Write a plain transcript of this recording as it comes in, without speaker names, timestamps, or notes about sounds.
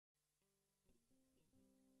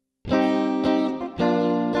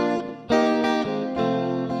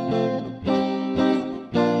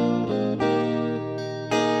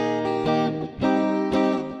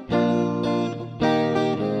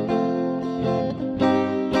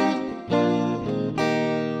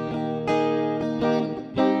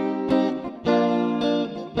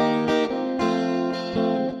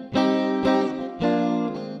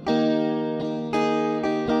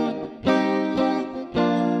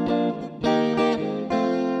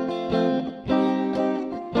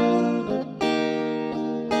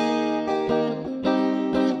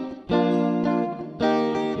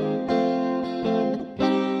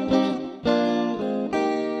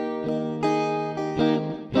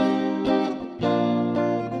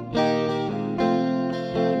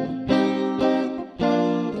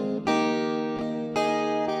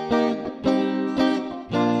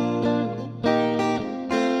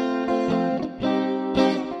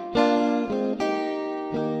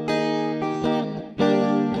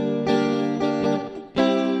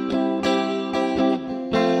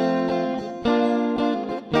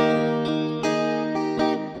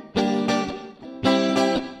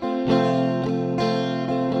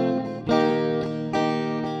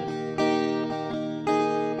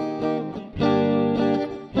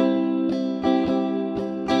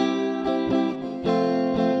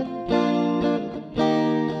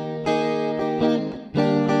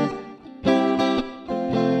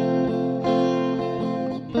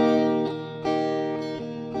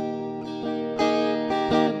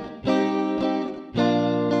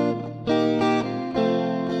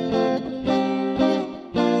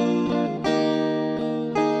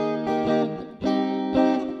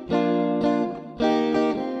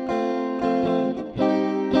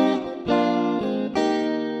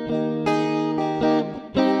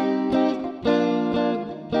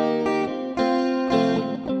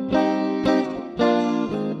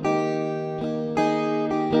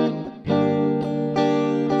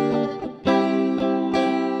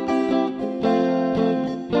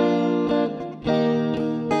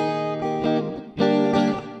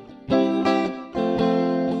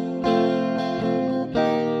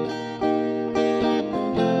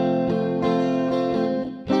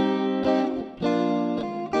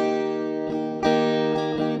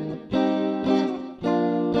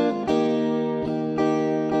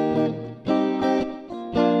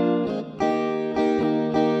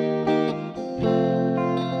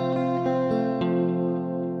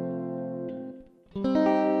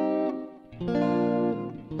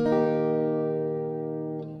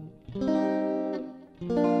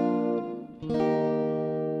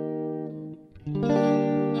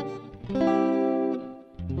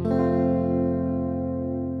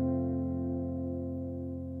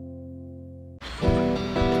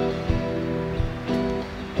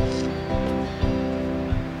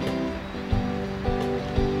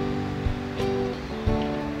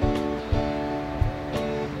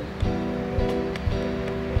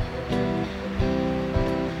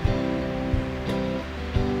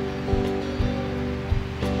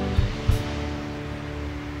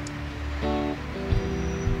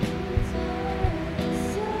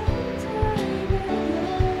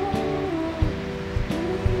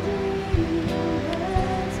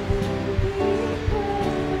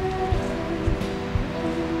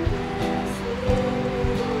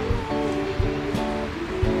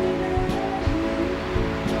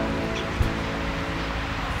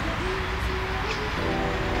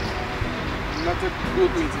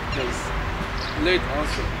late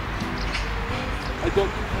also.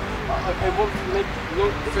 I won't make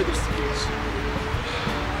long further speech.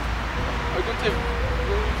 I don't have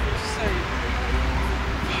anything to say.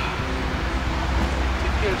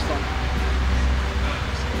 Take care, son.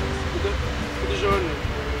 For the journey.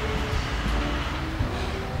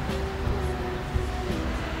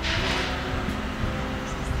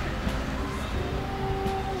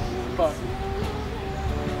 Bye.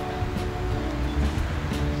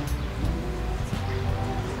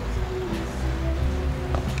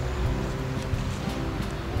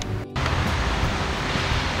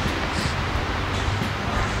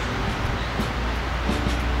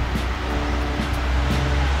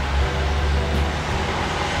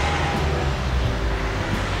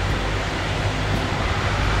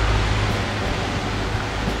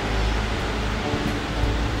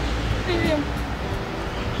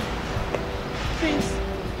 Please,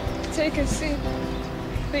 take a seat.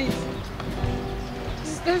 Please.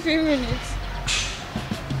 Just a few minutes.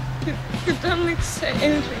 You don't need to say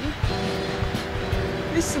anything.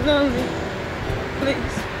 Listen only.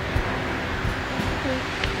 Please.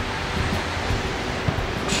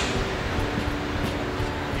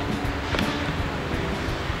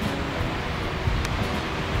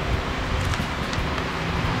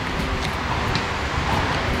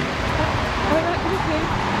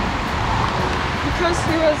 Because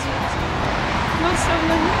he was not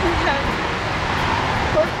someone who had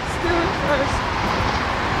but still first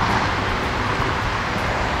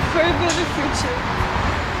for a better future.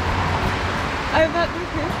 I thought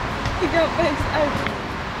with him, he got back out.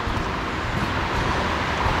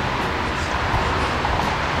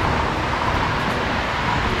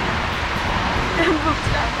 And looked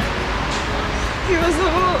at him. He was a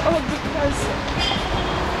whole older person.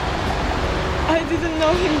 I didn't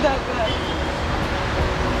know him that well.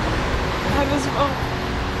 I was wrong.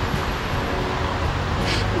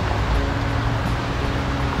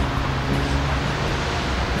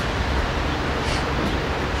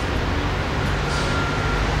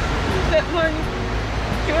 That morning,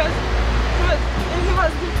 he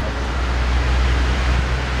was different.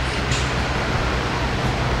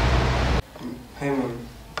 Hey Mom,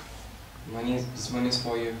 this money is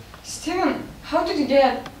for you. Steven, how did you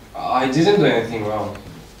get? I didn't do anything wrong.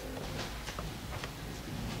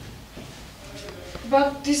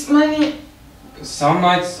 But this money... Some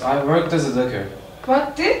nights I worked as a docker.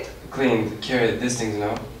 What did? Cleaned, carried these things, you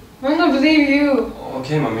know. I don't believe you.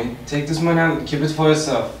 Okay, Mommy, take this money and keep it for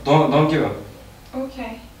yourself. Don't give it.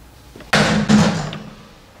 Okay.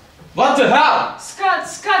 What the hell?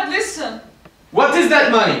 Scott, listen. What is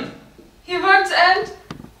that money? He worked and...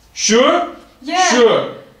 Sure? Yeah.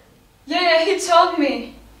 Sure. Yeah, he told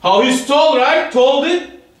me. How he stole, right? Told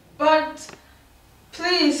it? But...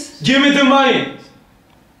 Please. Give me the money.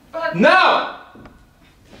 But... Now!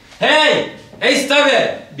 Hey! Hey, stop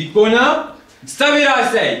it! Big boy now? Stop it,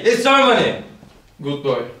 I say! It's our money! Good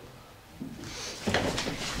boy.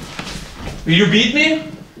 Will you beat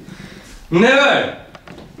me? Never!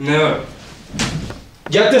 Never.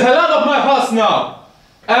 Get the hell out of my house now!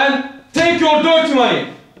 And take your dirty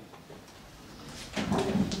money!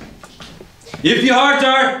 If you hurt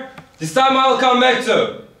her, this time I'll come back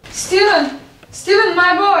too. Steven,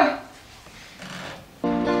 my boy.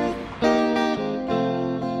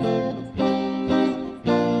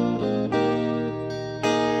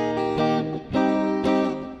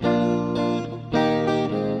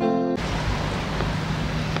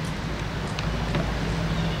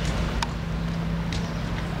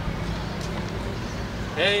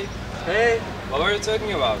 Hey, what were you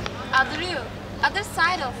talking about? Other you. Other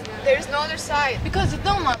side of you. There is no other side. Because you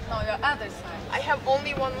don't want to know your other side. I have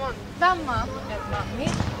only one. One mom and one me.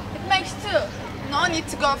 It makes two. No need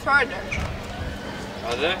to go further.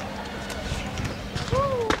 Are there?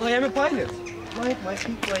 I am a pilot. My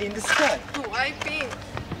feet fly in the sky. Oh, I think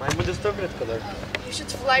My mood is favorite color. you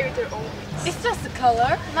should fly with your own wings. It's just the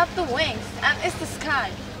color, not the wings. And it's the sky.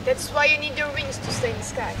 That's why you need your wings to stay in the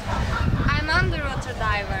sky. I'm underwater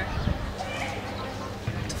diver.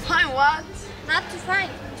 To find what? Not to find,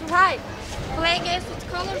 to hide. Play games with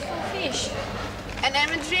colorful fish. And I'm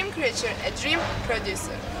a dream creature, a dream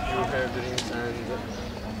producer. You have dreams and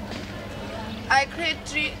I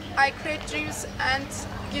create dreams and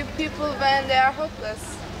give people when they are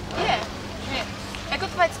hopeless. Yeah, dreams. A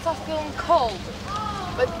good way to stop feeling cold.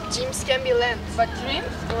 But dreams can be land. But dreams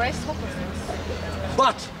erase hopelessness.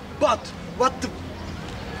 but what the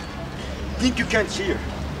think you can't hear?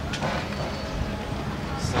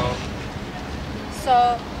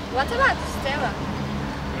 So, what about Stella?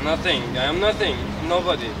 Nothing. I am nothing.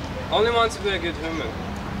 Nobody. Only want to be a good human.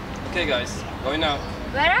 Okay guys, going now.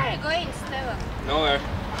 Where are you going, Stella?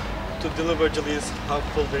 to deliver Julie's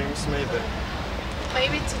hopeful dreams, maybe.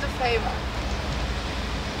 Maybe to the favor.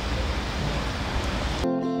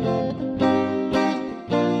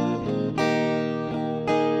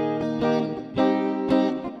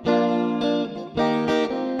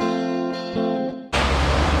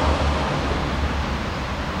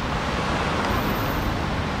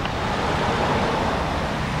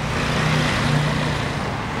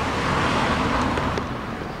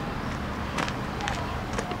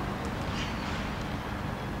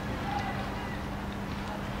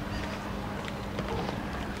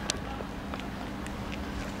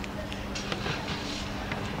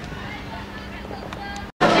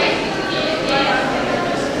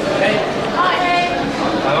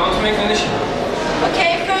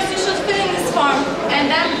 Okay, first you should fill in this form, and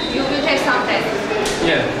then you will have some tests.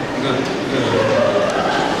 Yeah, good.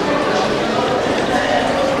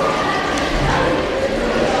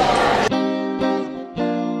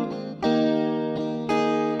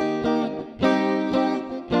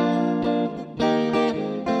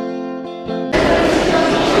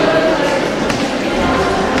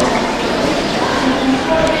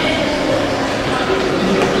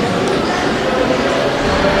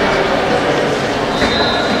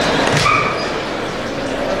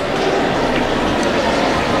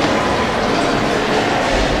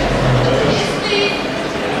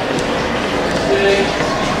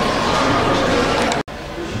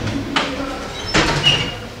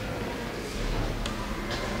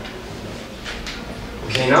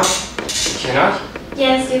 Okay now? Can I?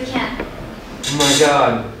 Yes, you can. Oh my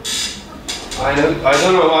god. I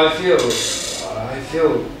don't know how I feel. I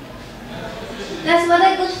feel... That's what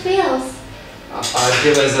a good feels. I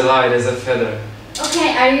feel as light as a feather.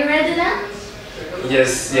 Okay, are you ready then?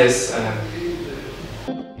 Yes, I am.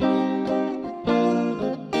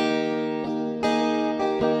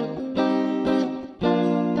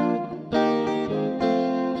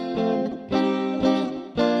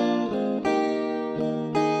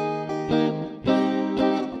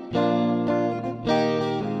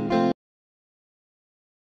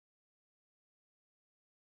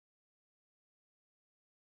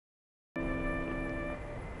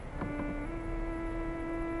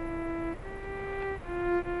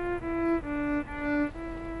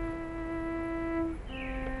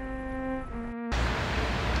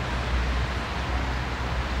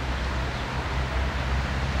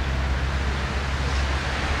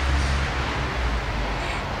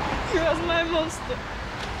 He was my monster.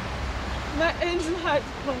 My angel heart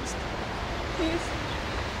monster.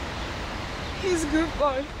 He's good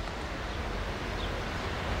boy.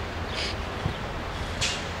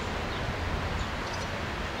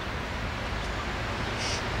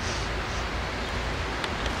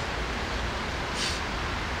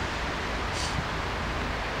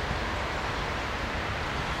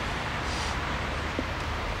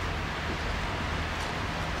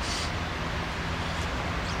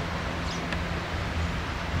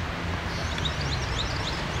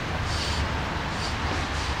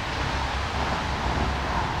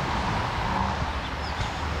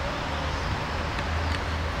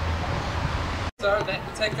 Sir,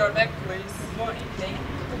 take your bag, please. Thank you.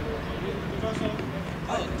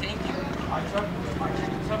 Oh, thank you. I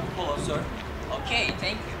travel follow, sir. Okay,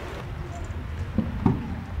 thank you.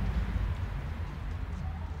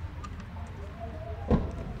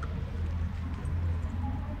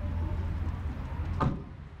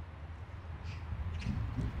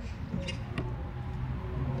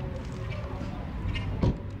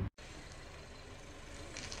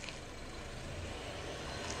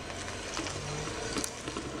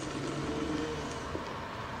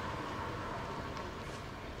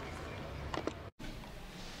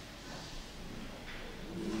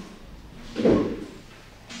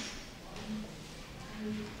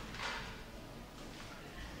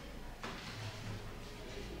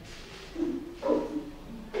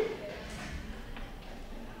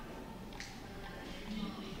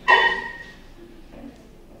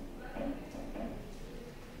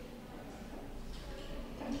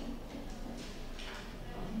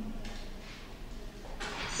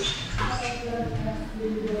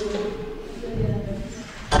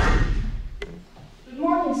 Good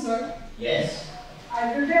morning, sir. Yes.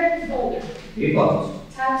 I prepared the folder.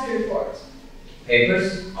 Report. Time to report.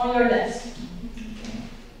 Papers. On your desk.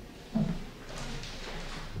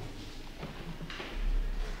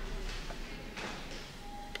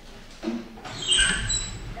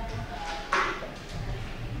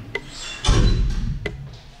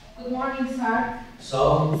 Good morning, sir.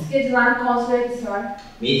 So, Schedule and calls ready, sir.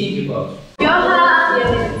 meeting report.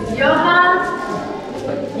 Johan! Johan!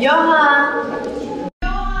 Johan!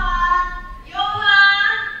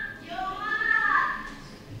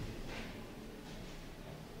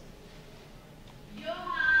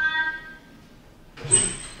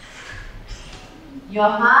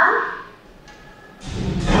 Johan?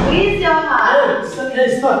 Who is Johan?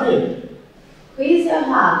 Hey, stop it. Who is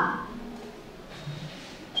Johan?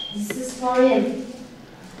 This is for him.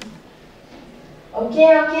 Okay,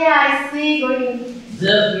 I see. Going.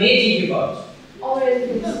 The meeting you got.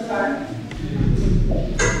 Already good start.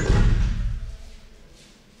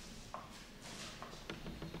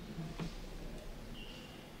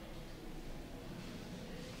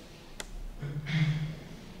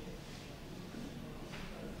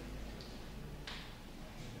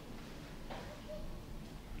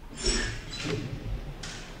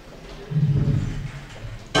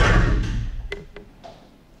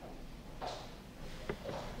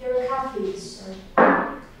 Your coffee, sir.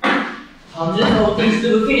 Hundreds of things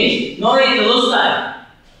to be finished. No need to lose time.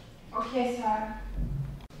 Okay, sir.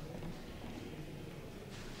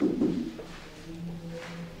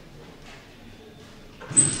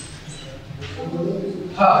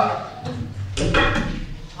 Hi.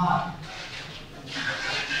 Hi.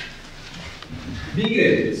 Big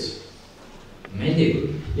credits. Medical.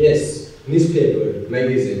 Yes, newspaper,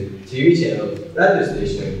 magazine, TV channel, radio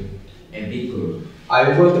station. A big group.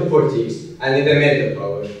 I work in politics and in the medical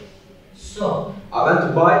power. So, I want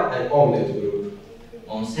to buy and own that group.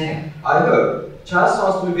 on sale. I heard Charles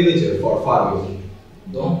wants to be villager for farming.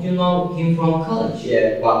 Don't you know him from college?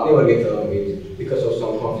 Yeah, but never get along with because of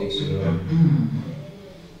some conflicts, you know.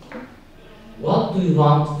 What do you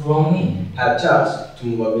want from me? Help Charles to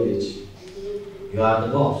move a village. You are the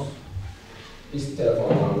boss. His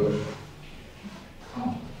telephone number.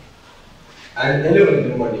 Oh, And 11 in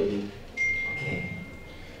the morning. okay.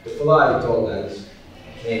 The fly told us.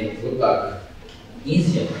 Okay. Good luck.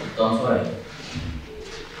 Easier, don't worry.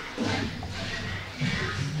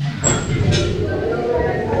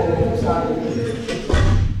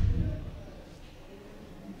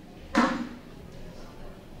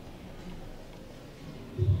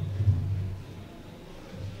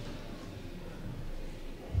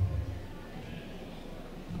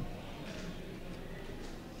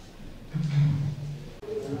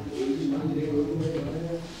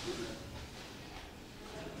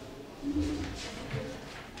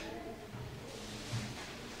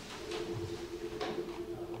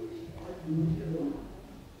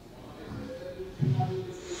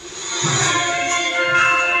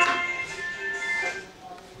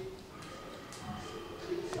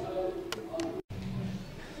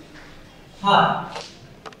 Hi.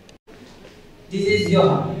 This is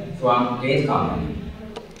Johan from Great Company.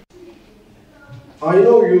 I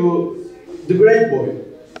know you, the great boy.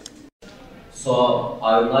 So,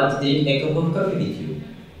 I would like to drink a cup of coffee with you.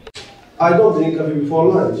 I don't drink coffee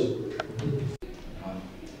before lunch.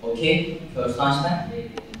 Okay, first lunch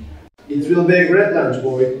then? It will be a great lunch,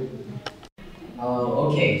 boy.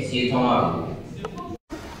 Okay, see you tomorrow.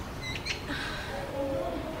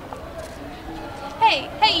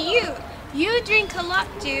 Hey, you! You drink a lot,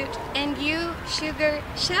 dude. And you, sugar,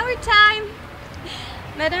 shower time.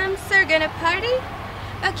 Madam, sir, gonna party?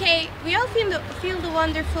 Okay, we all feel the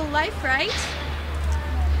wonderful life, right?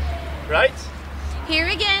 Right? Here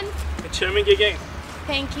again. It's charming again.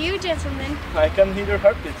 Thank you, gentlemen. I can hear your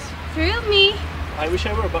heartbeats. Thrill me. I wish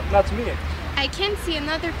I were, but not me. I can see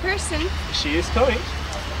another person. She is coming.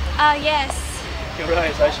 Yes. Your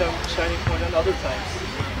eyes are shining more than other times.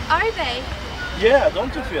 Are they? Yeah,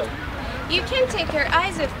 don't you feel? You can take your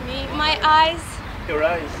eyes off me. My eyes. Your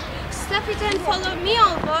eyes. Stop it and follow me,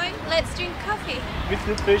 old boy. Let's drink coffee. With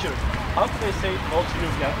good pleasure. How could I say no to you,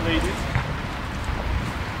 young ladies?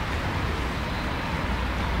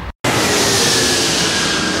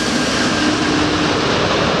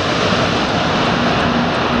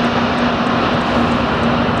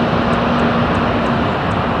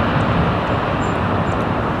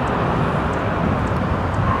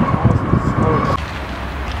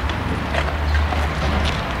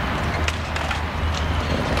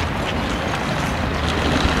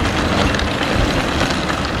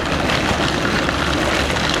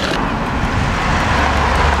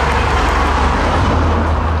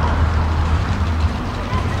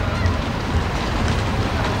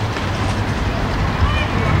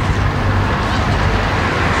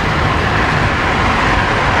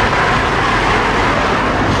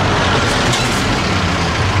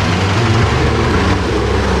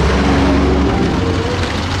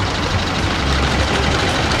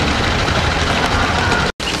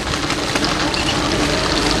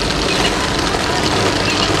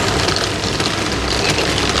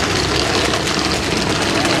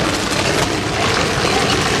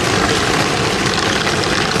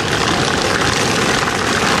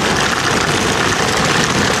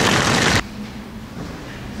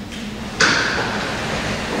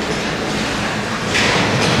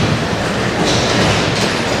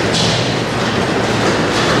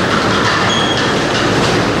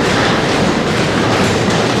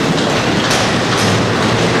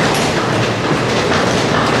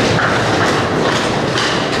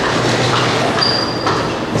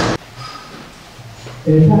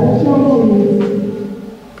 Dear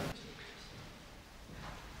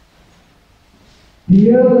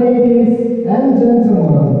ladies and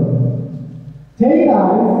gentlemen, hey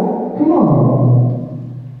guys, come on.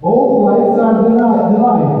 All flights are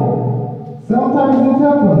delayed. Sometimes it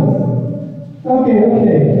happens. Okay,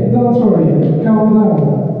 don't worry, calm down.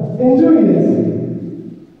 Enjoy it.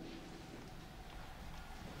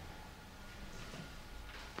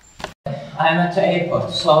 I'm at the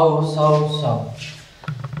airport, so.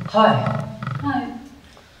 Hi. Hi.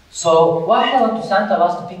 So, why hello to Santa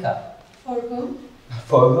was to pick up? For whom?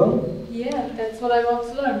 For whom? Yeah, that's what I want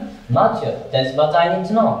to learn. Not you. That's what I need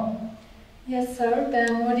to know. Yes, sir.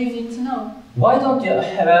 Then what do you need to know? Why don't you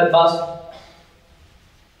have a bus?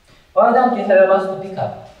 Why don't you have a bus to pick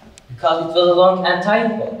up? Because it was a long and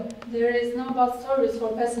tiring walk. There is no bus service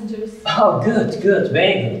for passengers. Oh, good,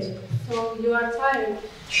 very good. So you are tired.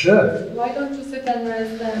 Sure. Why don't you sit and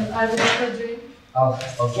rest and I will make a drink? Oh,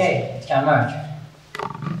 okay. It can work.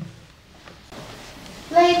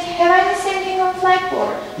 Late, have I missed anything on flight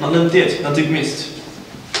board? Nothing did, nothing missed.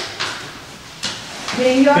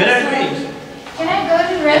 There you are. Where are sir. you going? Can I go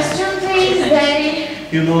to the restroom, please,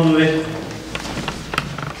 Daddy? You know the way.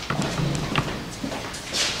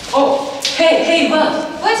 Oh, hey, what?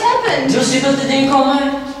 What happened? You spilled the drink on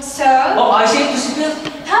my... So? Oh, I said you spilled?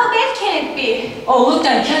 How bad can it be? Oh, look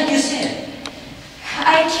then, can't you see?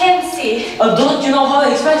 I can't see. Don't you know how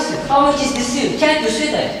expensive? How much is this suit? Can't you see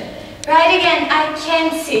that? Right again, I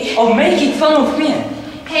can't see. Oh, making fun of me.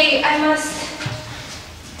 Hey, I must...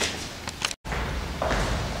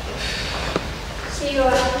 See you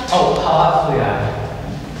out. Oh, how helpful you are.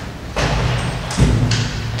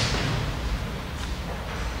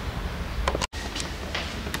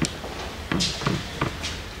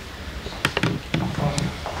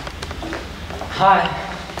 Hi.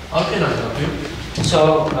 How can I help you?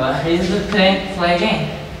 So, is the plane fly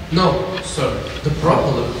again? No, sir. The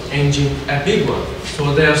propeller engine a big one,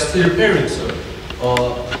 so they are still repairing, sir.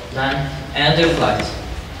 Or then another flight?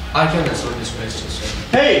 I can answer this question, sir.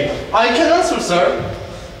 Hey, I can answer, sir.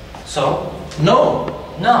 So? No.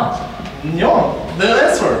 No. No, the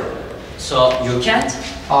answer. So, you can't?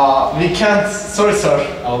 We can't. Sorry,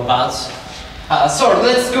 sir. Oh, but... Sir,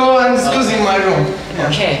 let's go and discuss in my room. Yeah.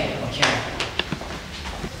 Okay.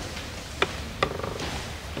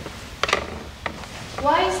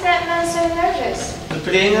 Why is that man so nervous? The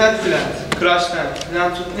plane had flat, crashed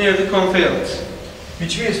land took nearly failed.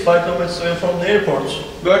 Which means 5 kilometers away from the airport.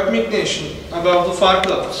 Bird ignition, above the fire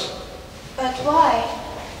clouds. But why?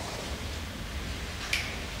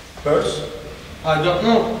 Birds? I don't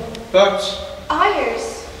know. Birds.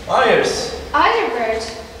 Eyes. Eyes. Either bird.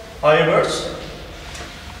 Higher birds?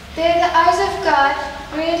 They're the eyes of God,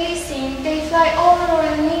 rarely seen. They fly over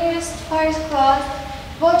the nearest fire cloud,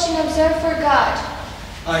 watch and observe for God.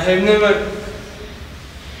 I have never...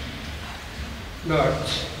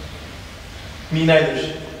 Birds. Me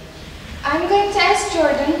neither. I'm going to ask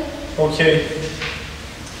Jordan. Okay.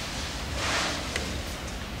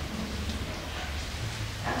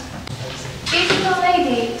 Beautiful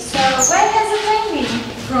lady, so where has the plane been?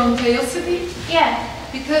 From Tail City?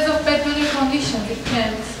 Yeah, Because of bad weather conditions, it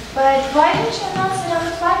can't. but why didn't you announce it on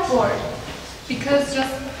the flight board? Because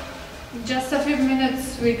just a few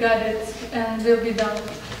minutes we got it and we'll be done.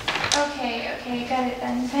 Okay, got it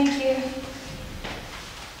then. Thank you.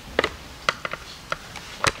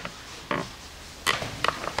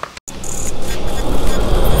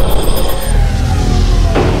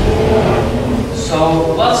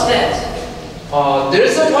 So, what's that? There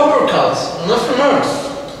is a power cut, not from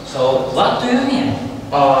Earth. So, what do you mean?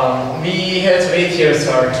 We had to wait here,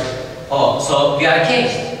 sir. Oh, so we are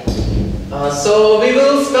caged. So we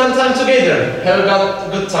will spend time together. Have a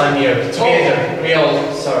good time here together. We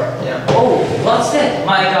all, sir. Yeah. Oh, what's that?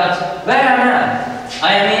 My God, where am I?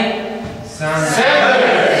 I am in... Sanders!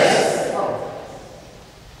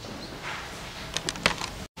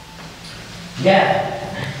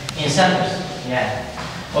 Yeah, in Sanders. Yeah.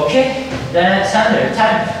 Okay, then Sanders,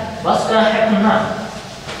 tell me, what's gonna happen now?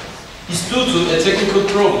 It's due to a technical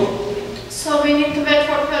problem. So we need to wait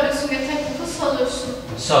for producing a technical solution.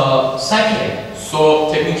 So, Saki.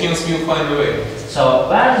 So technicians will find a way. So,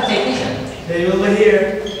 where are the technicians? They will be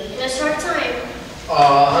here. In a short time.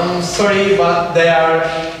 I'm sorry, but they are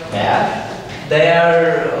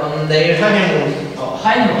on their honeymoon. Oh,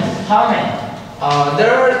 honeymoon. How many?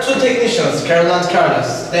 There are two technicians, Carol and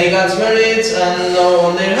Carlos. They got married and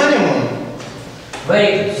on their honeymoon.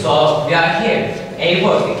 Very good. So, we are here.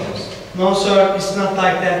 Airport victims. No, sir, it's not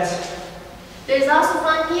like that. There's also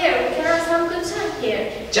fun here. We can have some good time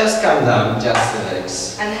here. Just calm down, just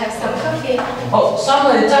relax. And have some coffee. Oh,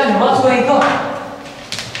 somebody tell me what's going on.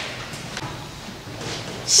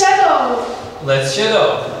 Shadow. Let's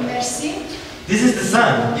shadow. Merci. This is the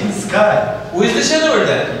sun in the sky. Who is the shadower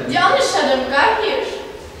then? The only shadow guy here.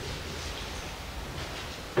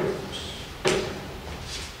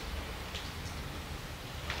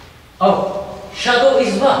 Oh, shadow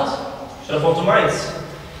is what? Shadow of the minds.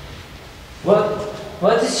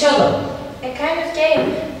 What is shadow? A kind of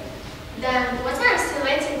game. Then what are you still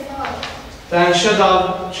waiting for? Then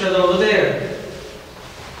shadow there.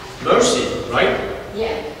 Mercy, right?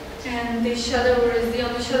 Yeah. And the shadower is the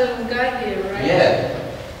only shadow guy here, right? Yeah.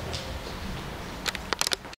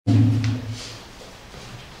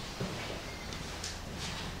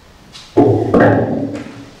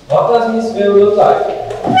 What does Miss Will look like?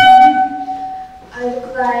 I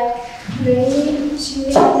look like rainy,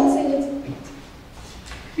 chilly, and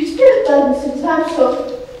which period does Mr. Time show?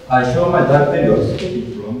 I show my dark periods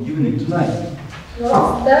from evening to night.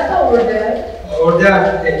 What's that over there? Over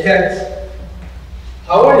there, a cat.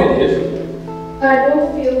 How are you, dear? I don't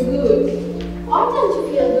feel good. Why don't you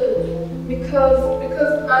feel good? Because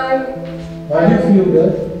Why do you feel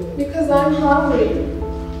good? I'm hungry.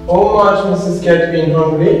 How much Mrs. Cat been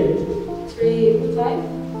hungry? 3,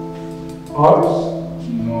 5 Hours?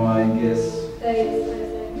 No, I guess. days, I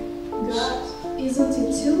think. God, isn't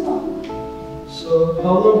it too long? So,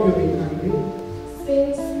 how long you been hungry?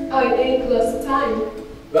 Since I ate last time.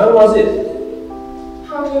 When was it?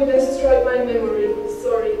 Hunger destroyed my memory.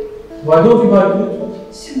 Sorry. Why don't you buy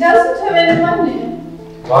food? She doesn't have any money.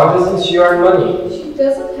 Why doesn't she earn money? She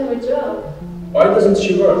doesn't have a job. Why doesn't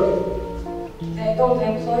she work? I don't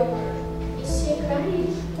employ her. Is she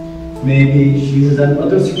crying? Maybe she has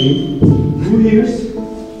another screen. Who hears?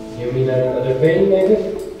 You mean another pain, maybe?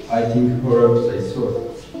 I think her say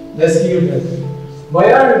so. Let's hear that.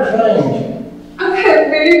 Why are you crying? I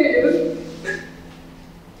have babies.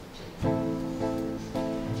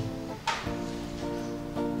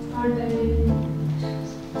 Are they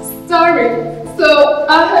starving? So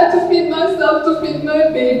I had to feed myself to feed my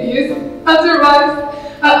babies. Otherwise,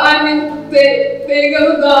 they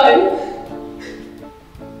gonna die.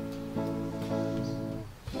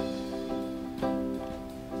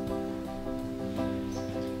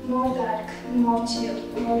 More dark, more chill,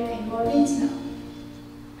 more rain, more wind now.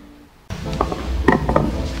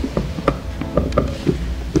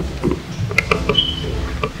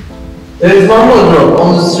 There is one more drop on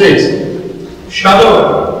the street.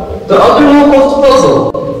 Shadow. The other half of the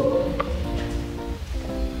puzzle.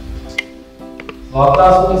 What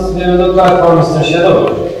does Miss Will look like for Mr. Shadow?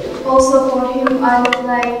 Also for him, I look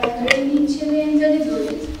like rainy, chilly, and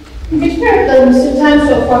deliberate. Which period does Mr. Time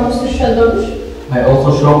show for Mr. Shadow? I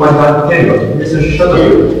also show my dark period. Mr.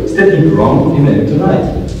 Shadow stepping from evening to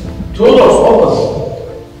night. Two doors open.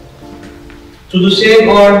 To the same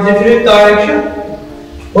or different direction?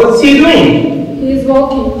 What's he doing? He is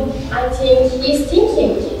walking. I think he's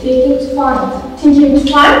thinking. Thinking to find. Thinking to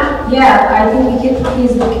find? Yeah, I think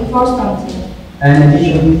he's looking for something. And in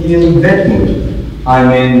addition, he is in bad mood. I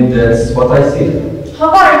mean, that's what I see. How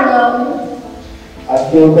are you now?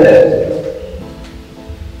 I feel bad.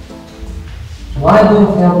 Why do you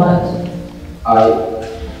feel bad?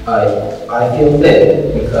 I feel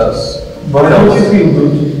bad because... Why don't you feel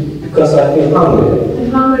good? Because I feel hungry. The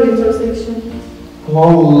hunger intersection. How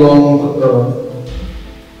long ago?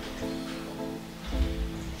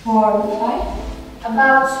 4, 5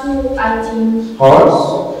 About 2, I think. Hours?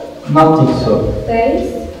 Not think so.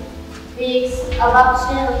 days. Weeks, about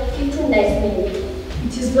 12, 15 days maybe.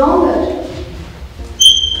 It is longer.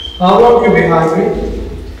 How long you been hungry?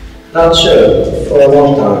 Not sure. For a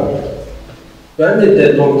long time. When did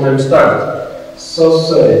that long time start? So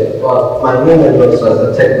sorry, but my memory was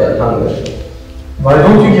attacked by hunger. Why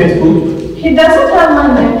don't you get food? He doesn't have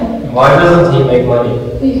money. Why doesn't he make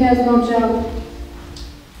money? He has no job.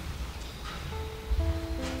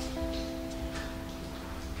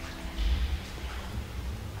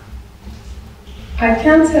 I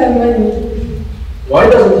can't have money. Why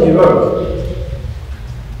doesn't he work?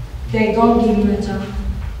 They don't give me a job.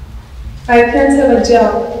 I can't have a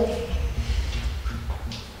job.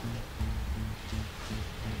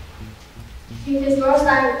 It is worse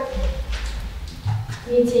than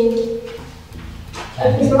meeting.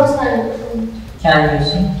 It is worse than... Can you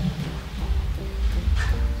sing?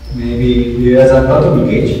 Maybe he has another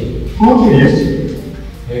luggage. Who cares?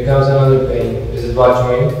 Here comes another pain. Is it what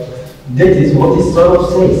you mean? That is what his sort of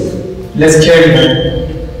says. Let's carry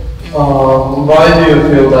him. Why do you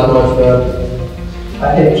feel that much bad?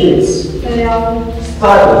 I have kids. They are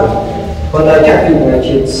Starving. But I can't feed my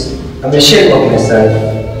kids. I'm ashamed of myself.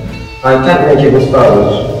 I can't make a good father.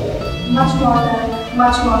 Much more dark,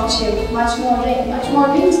 much more chill, much more rain, much more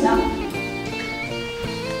wind now.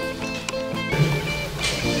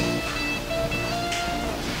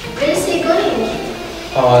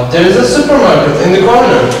 There is a supermarket in the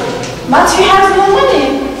corner. But he has no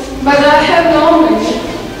money. But I have no money.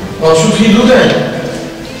 What should he do then?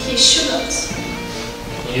 He shouldn't.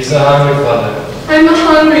 He's a hungry father. I'm a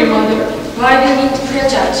hungry mother. Why do you need to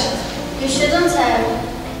prejudge? You shouldn't have.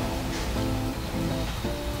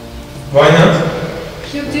 Why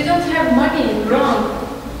not? You didn't have money, wrong.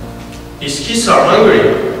 His kids are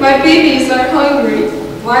hungry. My babies are hungry.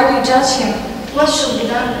 Why do you judge him? What should be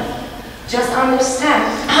done? Just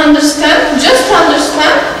understand. Understand? Just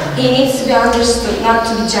understand? He needs to be understood, not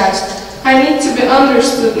to be judged. I need to be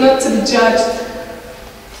understood, not to be judged.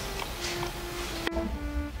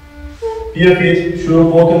 Be of it, should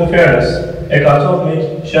walk in the fairness. A carton of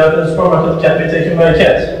milk shelf in a supermarket can be taken by a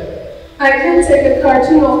cat. I can't take a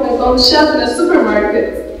carton of milk on the shelf in a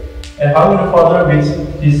supermarket. A hungry father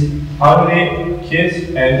with his hungry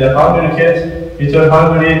kids and a hungry cat with her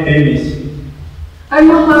hungry babies. I'm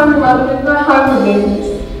a hungry mother with my hungry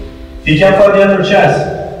babies. He can find the other chance,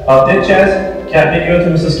 but that chance can be given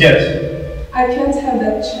to Mrs. Cat. I can't have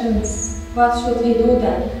that chance. What should he do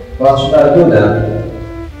then? What should I do then?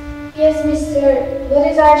 Yes, mister. What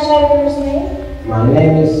is our driver's name? My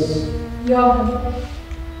name is... Johan.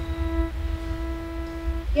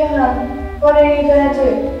 Johan, what are you gonna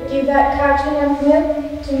do? Give that carton of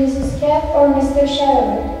milk to Mrs. Cat or Mr.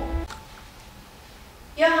 Sherwood?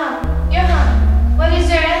 Johan, what is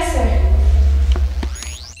your answer?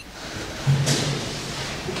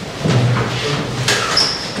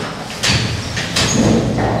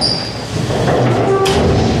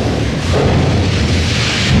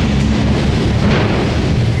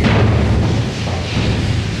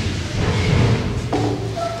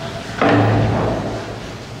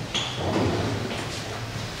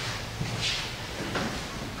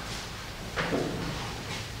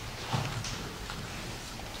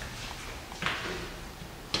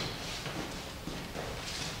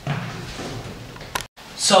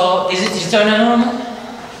 So, is it eternal normal?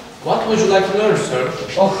 What would you like to learn, sir?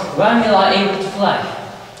 Oh, when will I able to fly?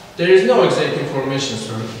 There is no exact information,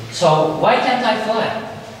 sir. So, why can't I fly?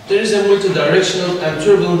 There is a multi-directional and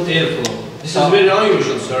turbulent airflow. This is very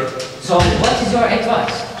unusual, sir. So, what is your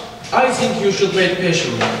advice? I think you should wait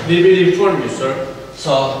patiently. We will inform you, sir.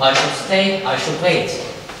 So, I should stay, I should wait.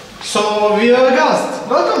 So, we are a guest.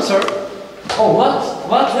 Welcome, sir. Oh, what?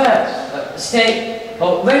 What, where? Stay.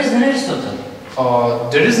 Oh, where is the nearest hotel?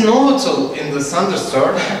 There is no hotel in the center,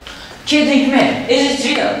 sir. Kidding me? Is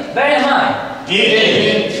it real? Where am I?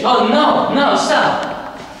 Here. Oh, no,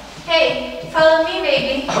 stop. Hey, follow me,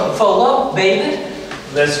 baby. Follow, baby?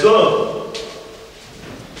 Let's go.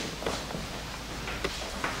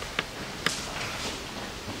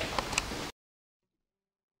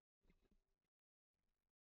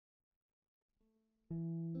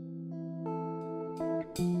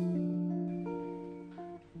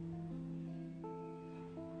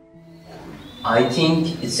 I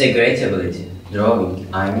think it's a great ability. Drawing,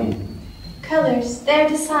 I mean. Colors, they're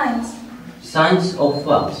the signs. Signs of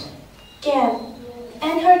what? Gab.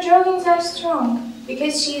 And her drawings are strong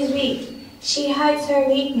because she is weak. She hides her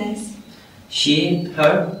weakness. She,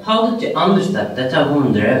 her? How did you understand that a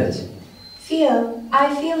woman drew it? Feel.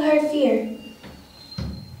 I feel her fear.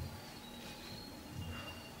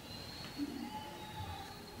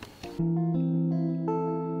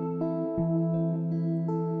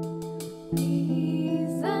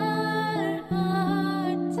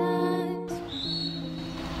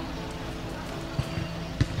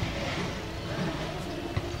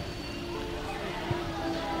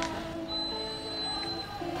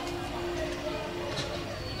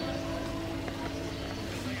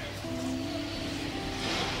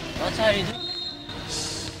 What are you doing?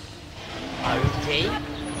 Are you okay?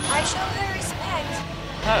 I show her respect.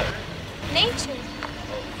 Her? Nature.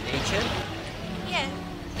 Nature? Yeah,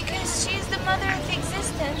 because she is the mother of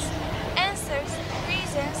existence, answers,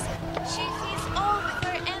 reasons. She feeds all with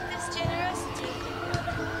her endless generosity.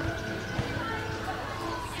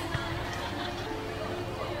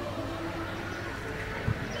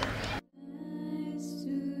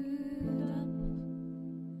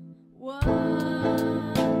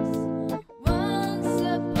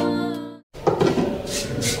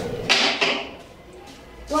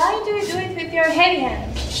 Why do you do it with your heavy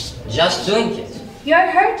hands? Just doing it. You're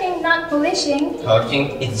hurting, not polishing.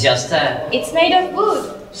 Hurting, it's just a... It's made of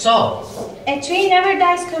wood. So? A tree never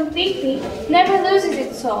dies completely, never loses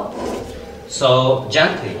its soul. So,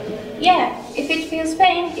 gently. Yeah, if it feels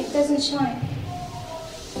pain, it doesn't shine.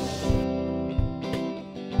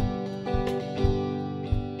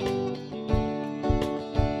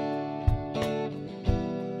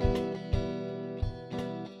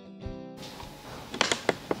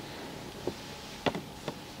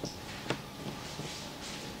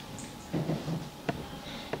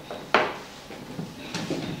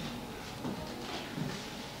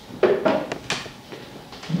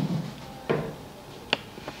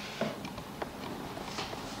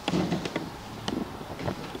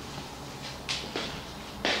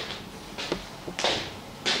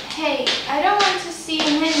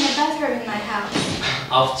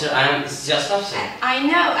 after it's just after. I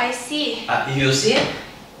know, I see. You see?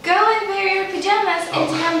 Go and wear your pajamas and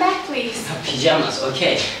come back, please. Pajamas,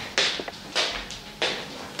 okay.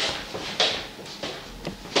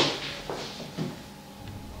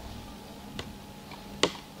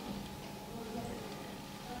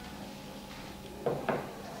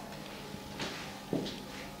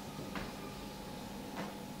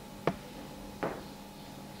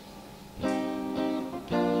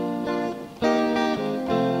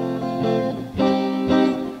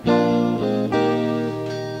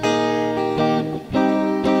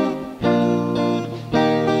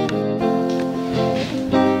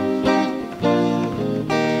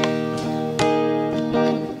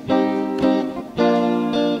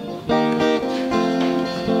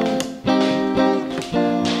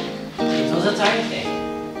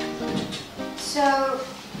 So,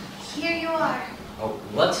 here you are. Oh,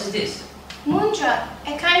 what is this? Moondrop,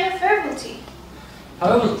 a kind of herbal tea.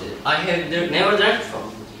 Herbal tea? I have never drank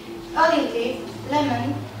before. Olive leaf,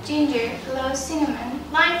 lemon, ginger, clove, cinnamon,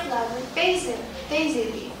 lime flower, basil,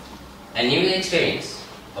 daisy leaf. A new experience.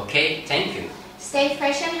 Okay, thank you. Stay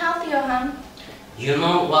fresh and healthy, Johan. You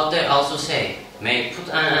know what they also say, may put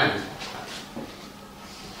an end.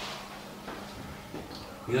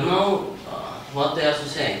 You know what they also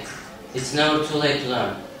say, it's never too late to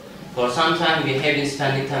learn. For some time we have been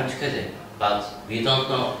spending time together, but we don't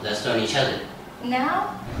know, let's learn each other.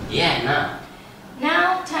 Now? Yeah, now.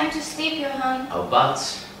 Now, time to sleep, Johan. Oh, but...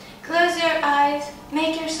 Close your eyes,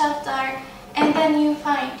 make yourself dark, and then you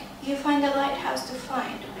find the lighthouse to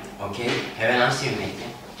find. Okay, have a nice evening.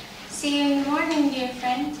 See you in the morning, dear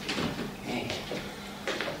friend. Okay.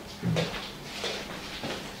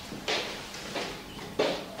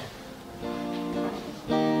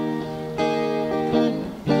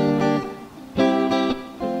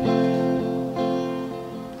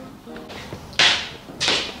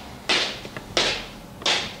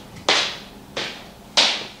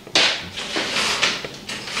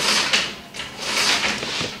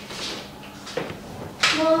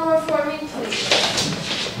 One more for me, please.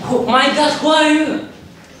 Oh my God, who are you?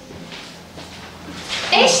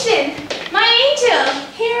 Ashlyn, my angel.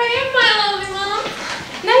 Here I am, my lovely mom.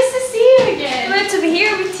 Nice to see you again. Glad to be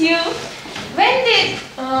here with you. When did...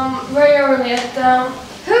 Very early at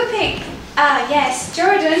Who picked? Ah, yes,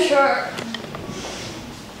 Jordan. Sure.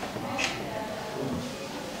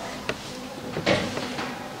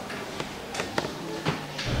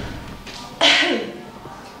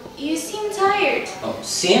 You seem tired. Oh,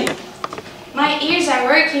 see? My ears are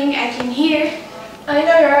working, I can hear. I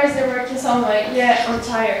know your eyes are working somewhere. Yeah, I'm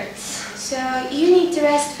tired. So, you need to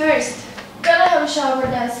rest first. Gonna have a shower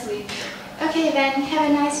then sleep. Okay then, have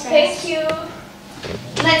a nice rest. Thank you.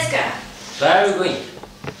 Let's go. Where are we going?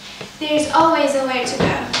 There's always a way to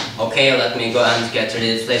go. Okay, let me go and get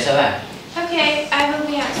ready to place away. Okay, I will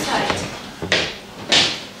be outside.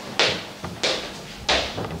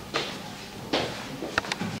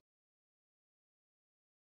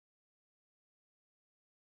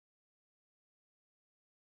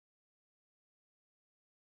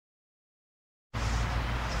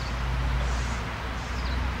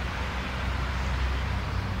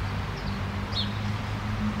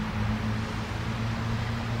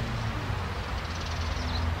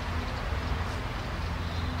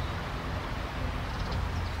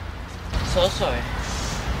 So sorry.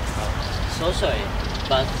 So sorry,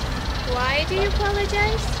 but Why do you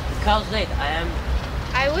apologize? because late,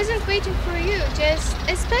 I wasn't waiting for you, just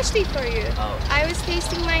especially for you. Oh. I was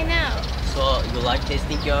tasting mine now. So you like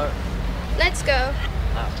tasting your... Let's go.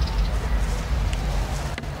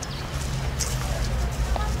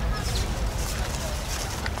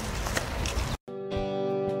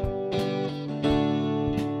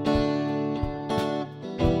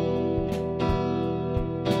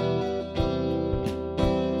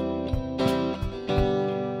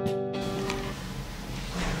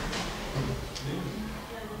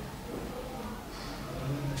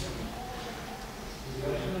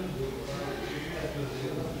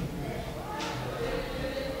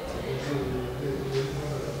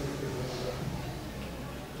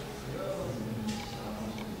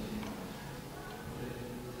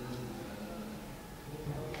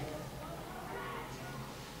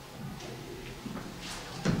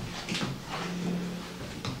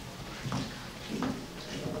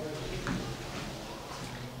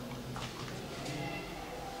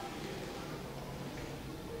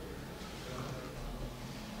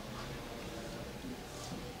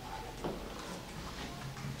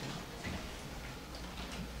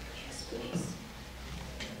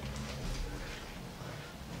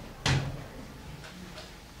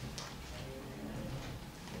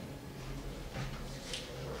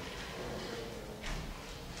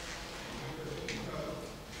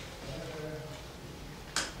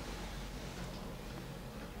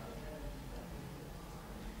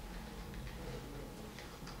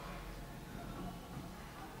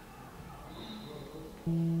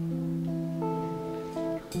 Why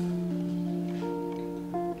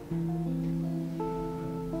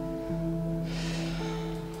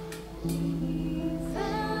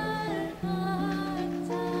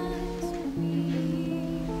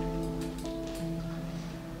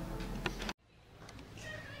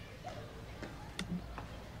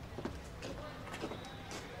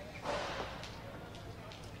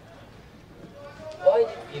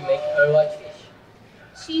did we make her whitefish?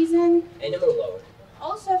 She's an Animal lover.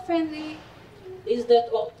 also friendly Is that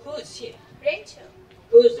all? Who is she? Rachel.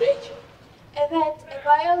 Who's Rachel? A vet, a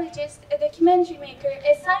biologist, a documentary maker,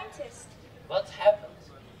 a scientist. What happened?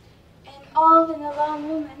 An old and alone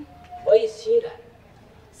woman. Why is she there?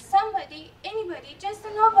 Somebody, anybody, just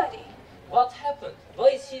a nobody. What happened? Why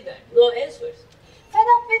is she there? No answers. Fed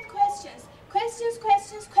up with questions. Questions,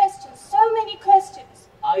 questions, questions. So many questions.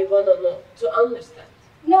 I wanna know, to understand.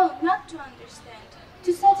 No, not to understand.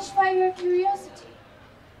 To satisfy your curiosity.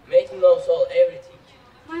 Make knows all everything.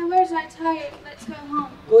 My words are tired. Let's go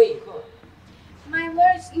home. Going home. My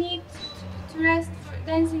words need to rest for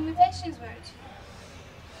dancing invitations words.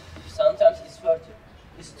 Sometimes it's far too.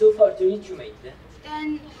 It's too far to reach you, mate.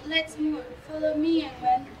 Then let's move. Follow me, young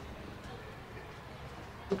man.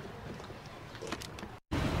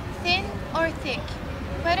 Thin or thick,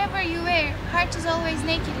 whatever you wear, heart is always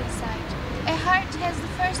naked inside. A heart has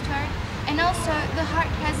the first word, and also the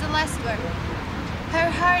heart has the last word. Her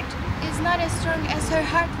heart is not as strong as her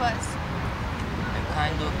heart was. A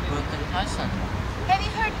kind of broken person. Have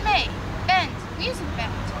you heard May? Band, music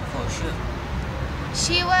band. For sure.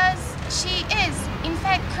 She is, in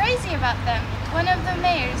fact, crazy about them. One of the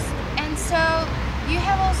mayors. And so, you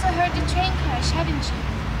have also heard the train crash, haven't you?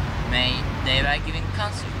 May, they were giving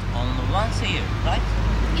concert only once a year, right?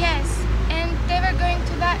 Yes, and they were going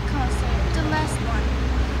to that concert, the last one.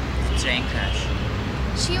 The train crash.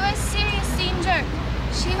 She was seriously injured.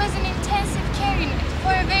 She was in intensive care unit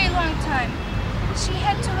for a very long time. She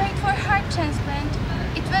had to wait for heart transplant.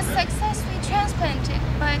 It was successfully transplanted,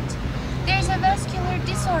 but there's a vascular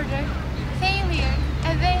disorder, failure,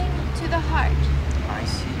 a vein to the heart. I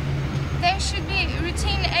see. There should be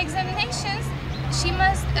routine examinations. She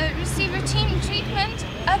must receive routine treatment.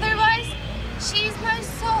 Otherwise, she is my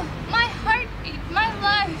soul, my heartbeat, my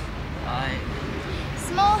life.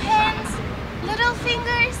 Small hands, little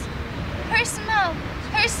fingers.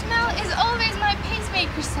 Her smell is always my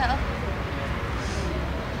pacemaker cell.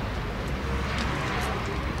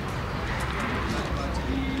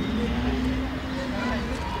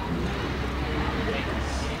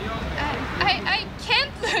 I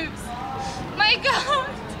can't lose. My God.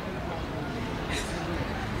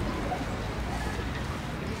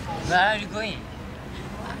 Where are you going?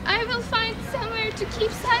 I will find somewhere to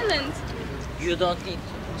keep silent. You don't need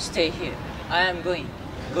to stay here. I am going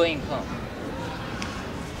home.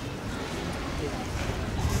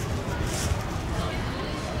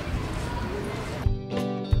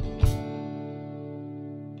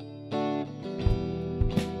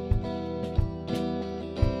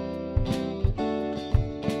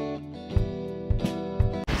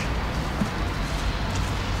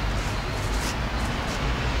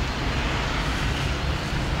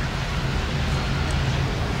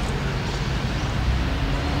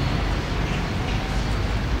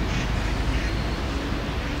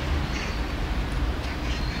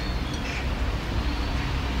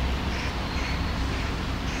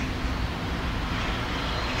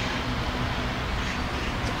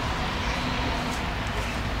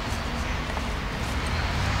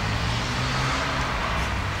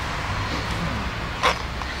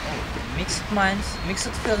 Mixed minds,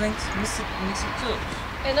 mixed feelings, mixed tools.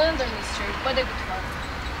 Another mystery, but a good one.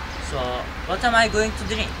 So, what am I going to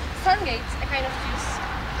drink? Sungate, a kind of juice.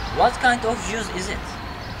 What kind of juice is it?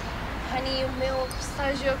 Honey, milk,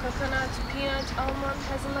 pistachio, coconut, peanut, almond,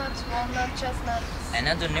 hazelnut, walnut, chestnut.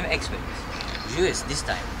 Another new experience. Juice this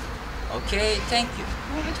time. Okay, thank you.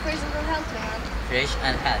 Move it fresh and healthy, man. Fresh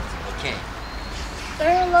and healthy, okay.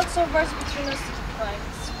 There are lots of words between us to keep quiet.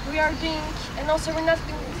 We are doing, and also we're not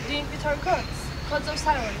doing with our codes. Codes of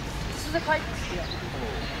silence. This is a quiet feel.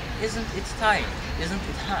 Oh, isn't it tiring? Isn't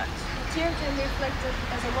it hard? A tear can be reflected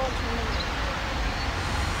as a wall to remember.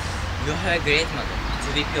 You have a great mother to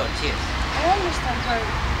weep your tears. I understand her.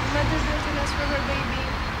 The mother built a nest for her baby,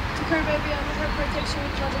 took her baby under her protection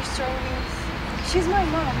with mother's strong wings. She's my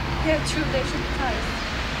mom. Yeah, true, there should be ties.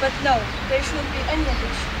 But no, there shouldn't be any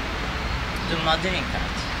addiction. The mothering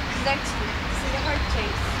part. Exactly. This is a hard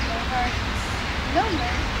case. My heart. No,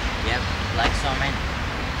 man. Yep, like so many.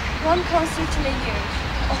 One concert in a year.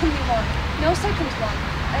 Only one. No second one.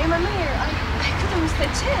 I am a mayor. I couldn't miss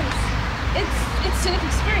that chance. It's unique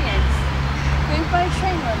experience. Going by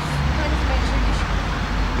train was kind of a major issue.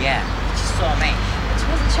 Yeah, it's so amazing. It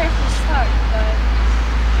was a cheerful start,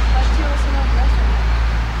 but you also know the rest of it.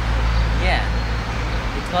 Yeah,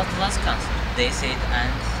 it was the last concert. They said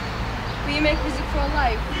and We make music for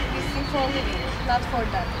life, we sing for a living, not for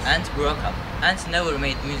that. and broke up and never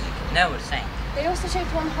made music, never sang. They also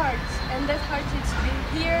shaped one heart, and that heart is to be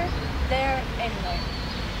here, there, anywhere.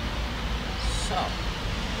 So,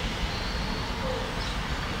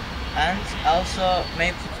 and also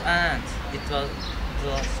may put an end. It was the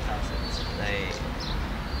last concert. They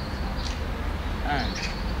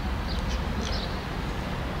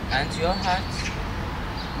and your heart.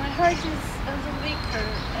 My heart is a little weaker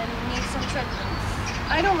and needs some treatment.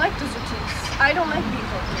 I don't like those routines. I don't like being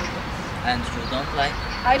complicated. And you don't like?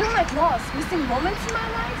 I don't like loss, missing moments in my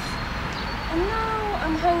life. And now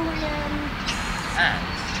I'm hungry and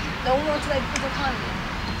don't want to let people upon me.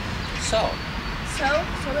 So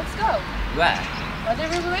Let's go. where?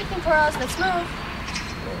 Whatever will be waiting for us, let's move.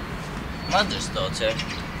 Mother's daughter.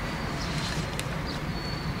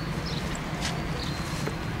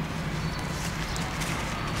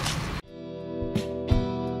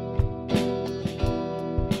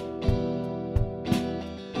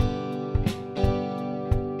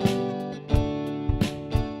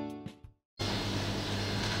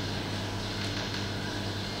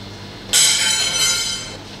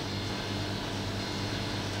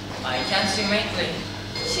 I can't see Maitland.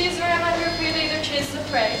 She's very hungry for you to either chase the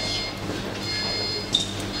prey.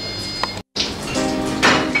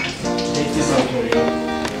 Take this out for you.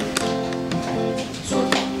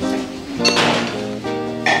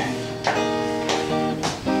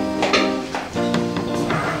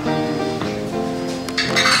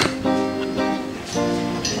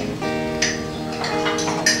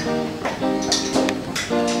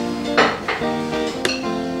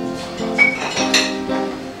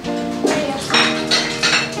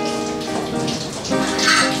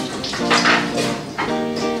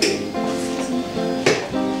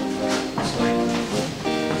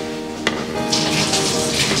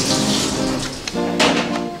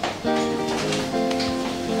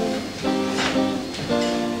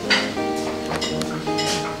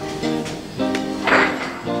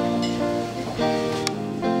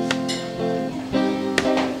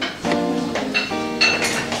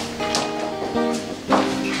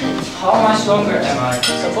 How much longer am I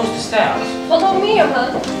supposed to stay out? Follow me,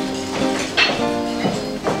 Johan.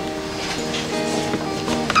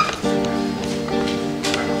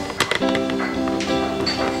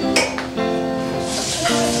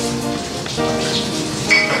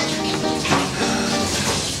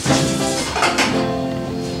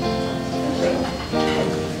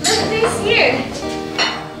 Look at this here.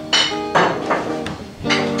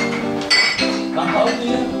 How do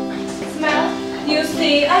you? Smell. You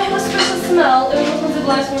see, I have a special smell. It will open the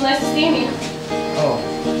blinds for nice to see me. Oh,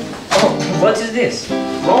 what is this?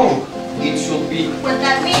 Wrong. It should be. What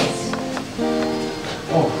that means?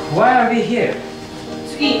 Oh, why are we here?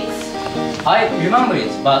 To eat. I remember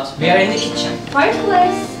it, but we are in the kitchen.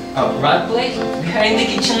 Fireplace. Oh, right place? We are in the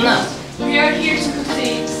kitchen now. We are here to cook to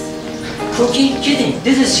eat. Cooking, kidding.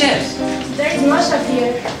 This is chefs. There is much up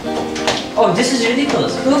here. Oh, this is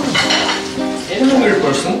ridiculous. Who cooks? Any hungry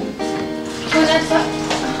person? Who that's what?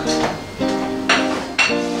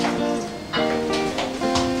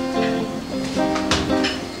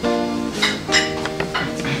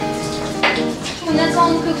 Who that's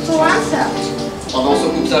only cooked for oneself. But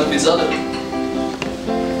also cooks up his other.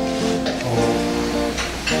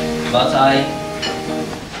 But I...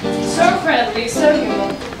 So friendly, so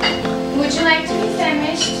human. Would you like to be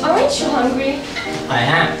famished? Aren't you hungry? I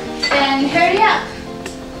am. Then hurry up.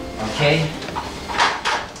 Okay.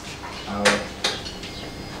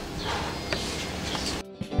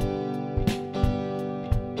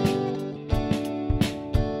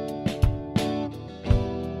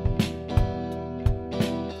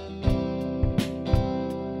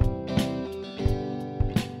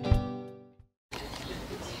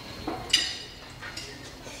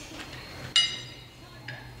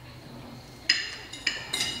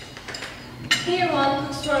 Here one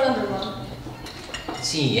cooks for another one.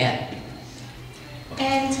 See, yeah.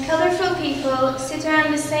 And colorful people sit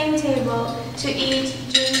around the same table to eat,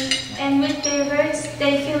 drink, and with their words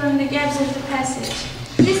they fill in the gaps of the passage.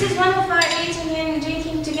 This is one of our eating and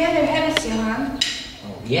drinking together habits, Johan.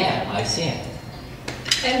 Oh, yeah, I see it.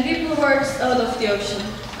 And people works out of the ocean.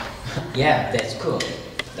 Yeah, that's cool.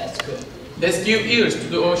 That's cool. Let's give ears to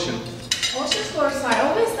the ocean. Ocean sports are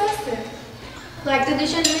always tested. Like the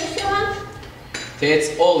dish and drinks, Johan?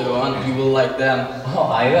 That's all, Johan. You will like them. Oh,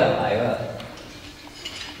 I will.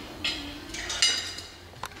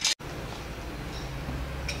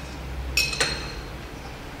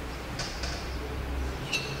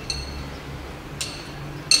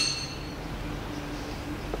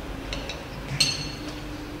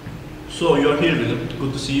 So you are here, William.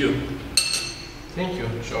 Good to see you. Thank you,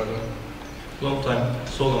 Jordan. Long time.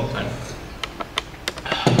 So long time.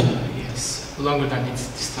 Yes, longer than its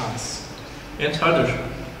distance. And harder,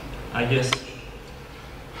 I guess.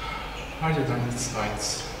 Harder than its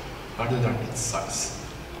size. Harder than its size.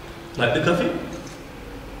 Like the coffee?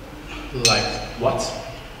 Like what?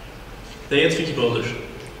 They add fig powder.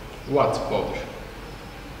 What powder?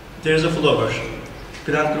 There's a flower.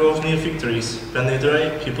 Plant grows near fig trees. When they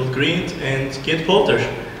dry, people grind and get powder.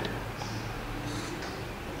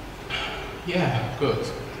 Yeah, good.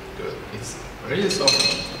 Good. It's really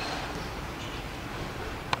soft.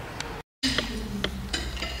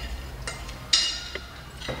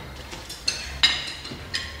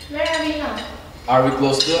 Where are we now? Are we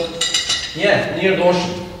close to? Yeah, near the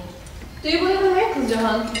ocean. Do you believe in miracles,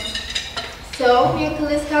 Johan? So, miracle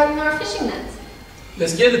is caught in our fishing nets.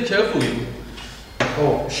 Let's get it carefully.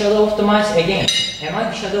 Oh, shadow of the mice again. Am I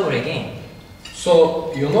the shadow again?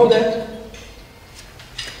 So, you know that?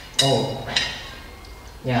 Oh,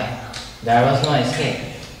 yeah, there was no escape.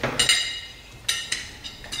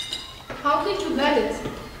 How did you get it?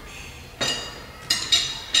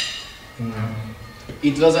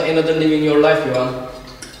 It was another live in your life, Johan.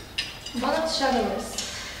 One of the shadowers.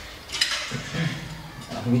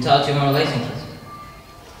 Without human relation.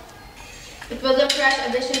 It was a fresh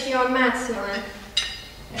addition to your maths, Johan.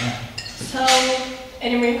 Yeah. So,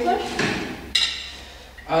 any miracle?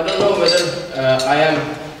 I don't know whether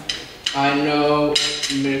I know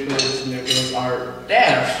miracles are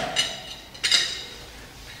there.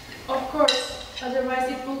 Of course, otherwise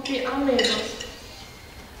it would be unmiracle.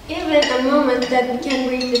 Even a moment that we can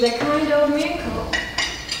breathe is a kind of miracle.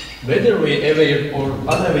 Whether we aware or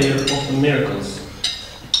unaware of the miracles,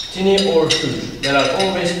 tiny or huge, there are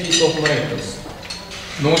always pieces of miracles.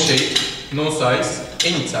 No shape, no size,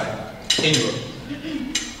 anytime, anywhere.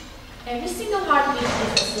 Every single heartbeat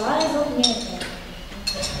is a slice of miracle.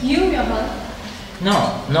 You, Johan?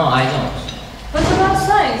 No, I don't. What about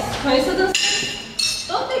science? Coincidence?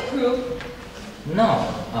 Don't they prove? No,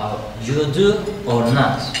 you do or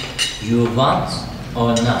not. You want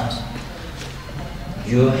or not.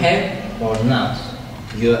 You have or not.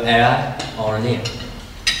 You arrive or leave.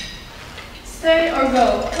 Stay or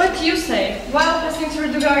go. What do you say? While passing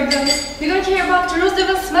through the garden, we don't care about the rose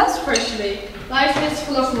even smells freshly. Life is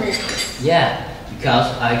full of miracles. Yeah,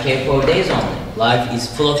 because I care for days only. Life is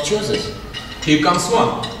full of choices. Here comes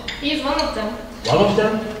one. He's one of them. One of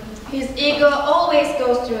them? His ego always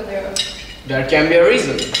goes through the roof. There can be a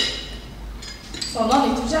reason. So no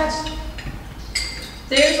need to judge.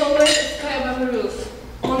 There's always a sky above the roof.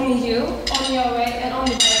 Only you, on your way, and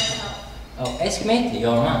only by yourself. Oh, ask me,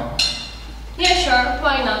 your mom. Yeah, sure,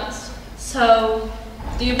 why not? So,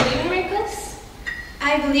 do you believe in miracles?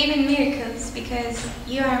 I believe in miracles because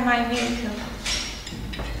you are my miracle.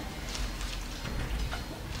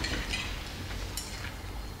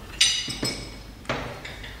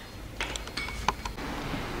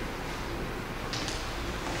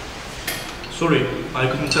 Sorry, I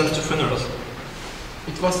couldn't attend to funeral.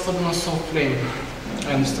 It was sudden and soft flame.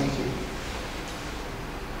 I understand you.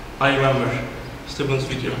 I remember Stephen's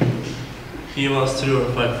video. He was 3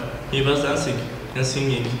 or 5. He was dancing and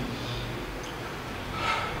singing. He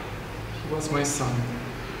was my son.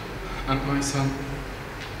 And my son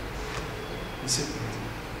is it?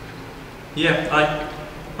 Yeah,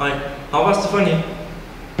 how was Stephanie?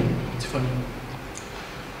 Tiffany.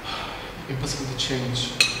 Impossible to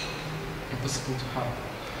change. Impossible to have.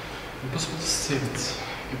 Impossible to save it.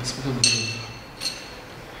 Impossible to live.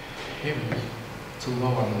 Heavy to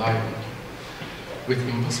love and live. With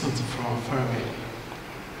impossible to throw far away.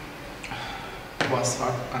 It was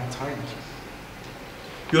hard and tired.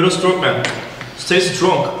 You're a strong man. Stay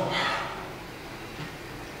strong.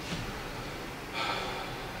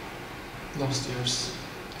 Lost years.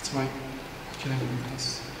 It's my killing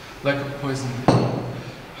weakness. Like a poison.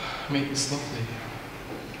 Make me slowly.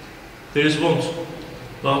 There is wound,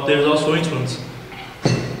 but there is also ointment.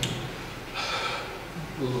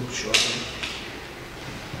 Look, shortly.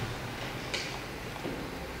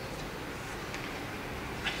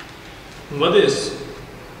 What is?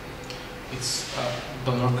 It's a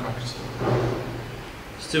donor card.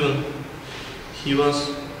 Stephen. He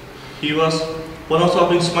was one of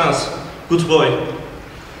Topping's smiles. Good boy.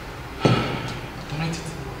 Donated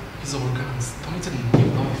his organs. Donated new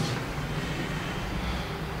life.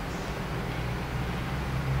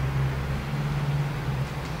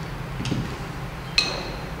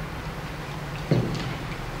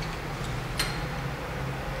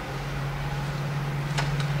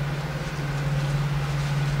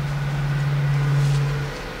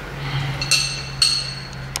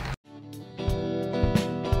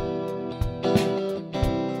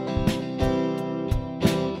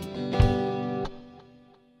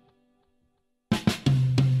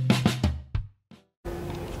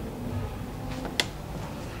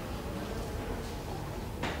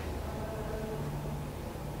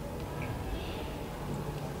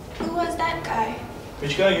 guy.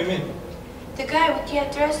 Which guy you mean? The guy with you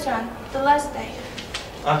at the restaurant, the last day.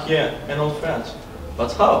 Ah, yeah, an old friend.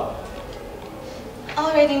 But how?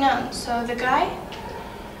 Already known, so the guy?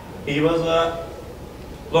 He was a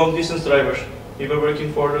long-distance driver. We were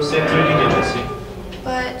working for the same trading agency.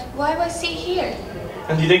 But why was he here?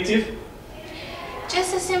 And detective?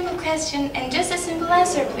 Just a simple question and just a simple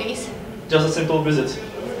answer, please. Just a simple visit.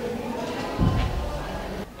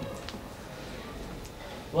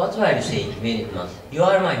 What were you saying, Yilmaz? You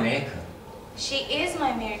are my miracle. She is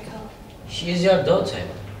my miracle. She is your daughter.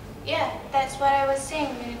 Yeah, that's what I was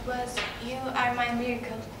saying when it was, you are my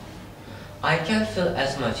miracle. I can't feel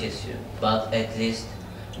as much as you, but at least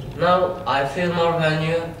now I feel more when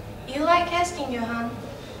you... You like asking, Johan.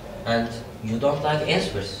 And you don't like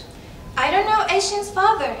answers. I don't know Asian's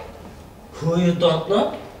father. Who you don't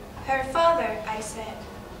know? Her father, I said.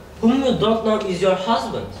 Whom you don't know is your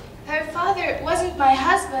husband. Her father wasn't my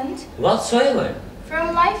husband. Whatsoever.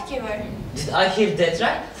 From Life Giver. Did I hear that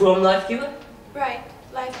right? From Life Giver? Right,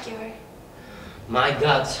 Life Giver. My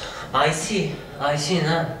God, I see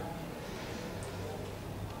now.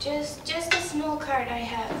 Just a small card I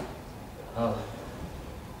have. Oh,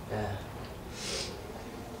 yeah.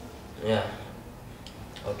 Yeah,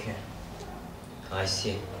 okay, I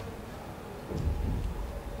see.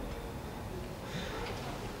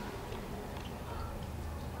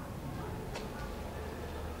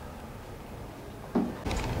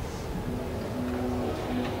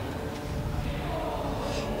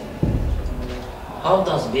 How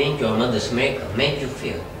does being your mother's miracle make you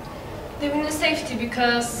feel? Living in safety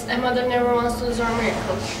because a mother never wants to lose her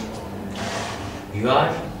miracle. You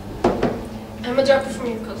are? I'm a drop of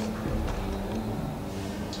miracle.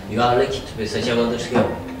 You are lucky to be such a mother's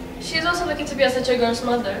girl. She's also lucky to be such a girl's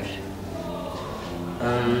mother.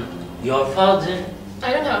 Your father?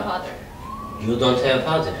 I don't have a father. You don't have a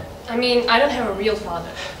father? I mean, I don't have a real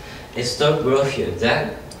father. It's not broke you,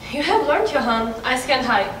 then? You have learned, Johan. I scanned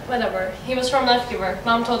high, whatever. He was from Life Giver.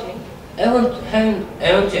 Mom told me. Have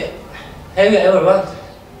you ever wanted?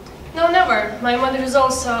 No, never. My mother is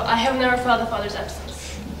also. I have never felt a father's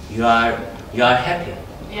absence. You are happy?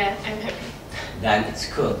 Yeah, I'm happy. Then it's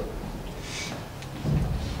cool.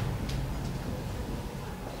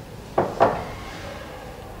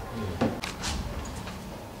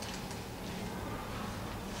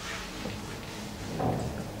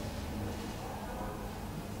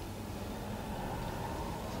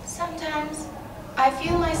 Sometimes I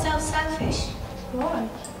feel myself selfish. Why?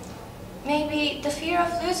 Maybe the fear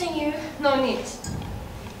of losing you. No need.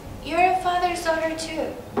 You're a father's daughter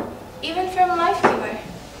too, even from Life Giver.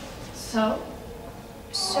 So?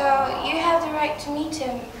 So you have the right to meet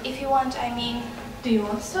him if you want, I mean. Do you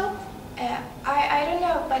want so? I don't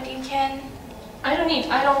know, but you can. I don't need,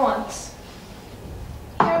 I don't want.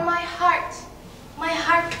 You're my heart, my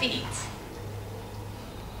heartbeat.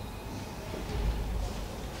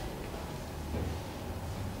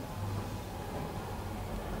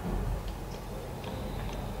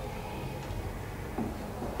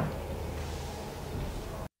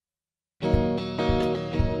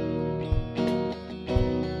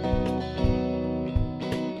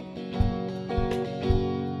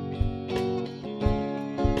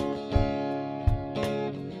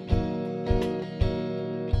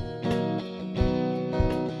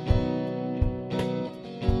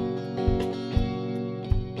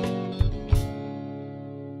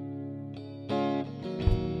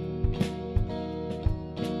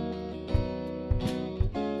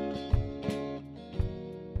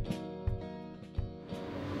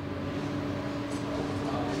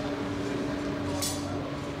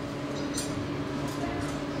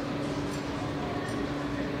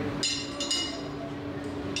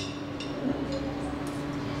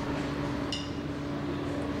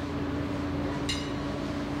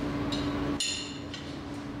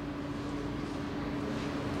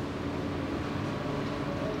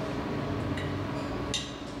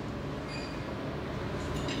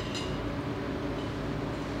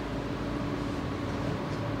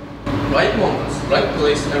 Right moments, right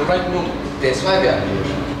place, and right moment. That's why we are here.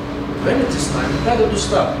 When it is time, better to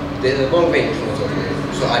stop. There's a long way in front of me,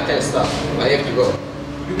 so I can't stop. I have to go.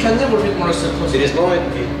 You can never feel more settled. There is no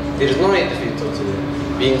need to feel totally.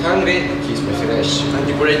 Being hungry keeps me fresh. And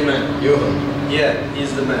the great man. Johan. Yeah,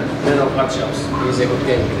 he's the man of hot shops. He's a good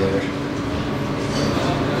game player.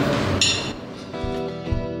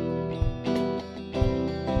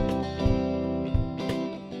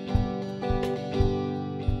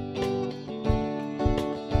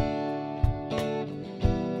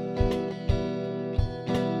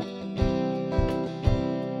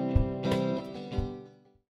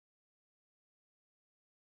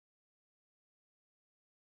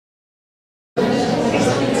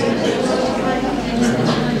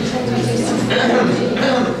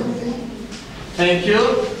 Thank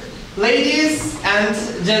you. Ladies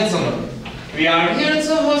and gentlemen, we are here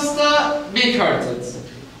to host a big-hearted,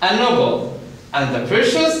 a noble, and a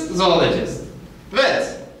precious zoologist,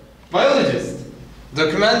 vet, biologist,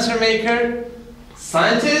 documentary maker,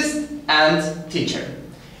 scientist, and teacher.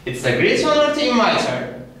 It's a great honor to invite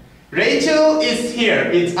her. Rachel is here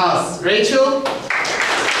with us. Rachel.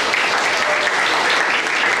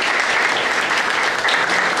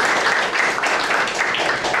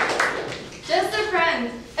 Just a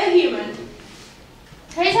friend, a human.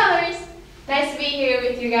 Hey tellers, nice to be here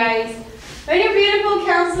with you guys. When your beautiful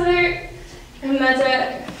counselor,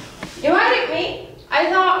 Meta, invited me, I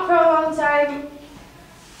thought for a long time,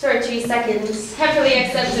 2 or 3 seconds, happily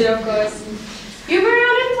accepted of course. You were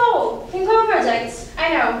not at all, think of projects, I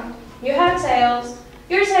know. You have tails,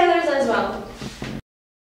 you're sailors as well.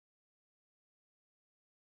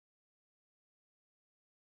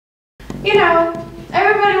 You know,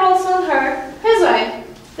 everybody walks on her, his way.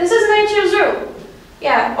 This is nature's rule.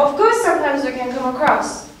 Yeah, of course sometimes we can come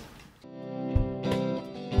across.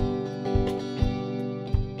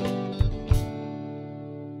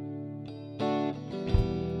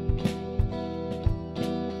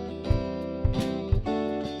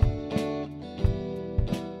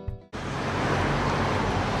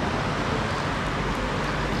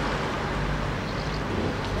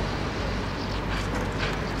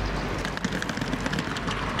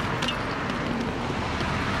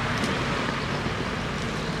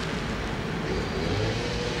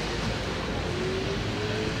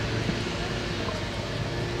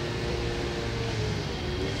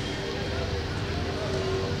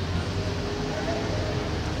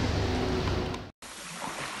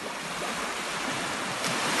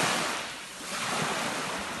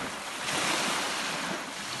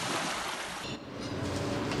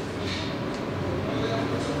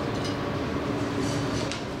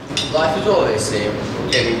 Life is always same,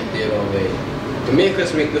 getting it their own way. The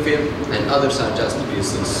makers make the film, and others are just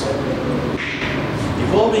pieces.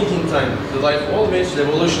 Evolving in time, the life always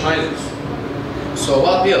revolutionizes. So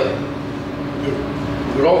what will?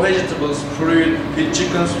 Grow vegetables, fruit, feed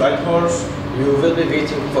chickens, ride horse. You will be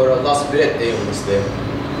waiting for a last breath day on this day.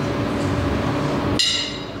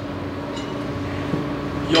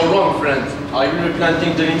 You're wrong, friend. I will be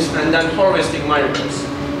planting dreams and then harvesting miracles.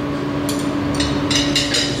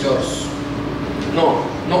 Yours. No,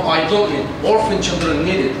 I don't need. Orphan children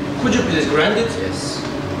need it. Could you please grant it? Yes.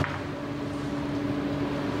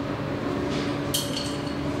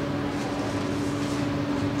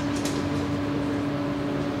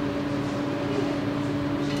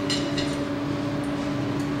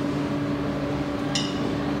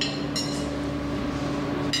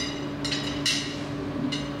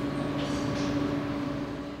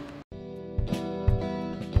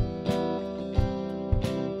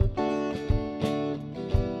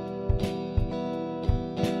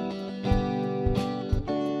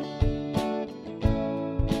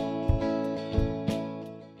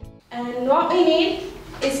 And what we need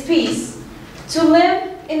is peace. To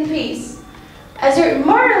live in peace. As your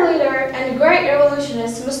moral leader and great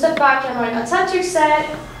revolutionist Mustafa Kemal Atatürk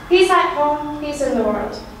said, peace at home, peace in the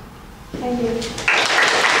world. Thank you.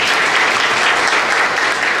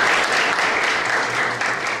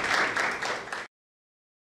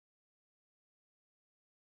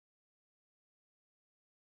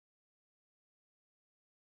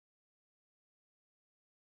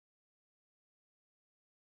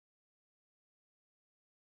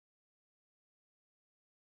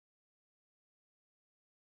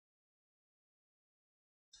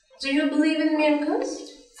 Do you believe in miracles?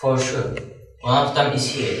 For sure. One of them is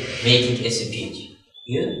here, making a speech.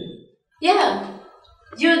 You? Yeah.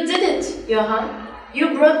 You did it, Johan.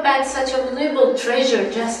 You brought back such a valuable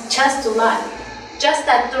treasure just to life. Just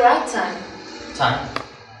at the right time. Time?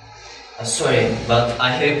 Sorry, but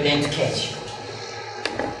I have a plane to catch.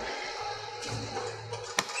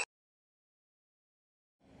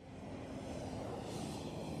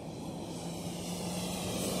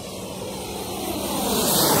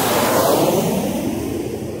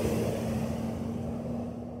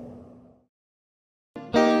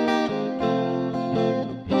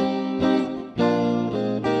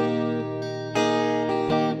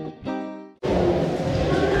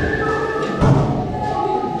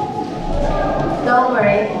 Don't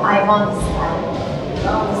worry, I won this time.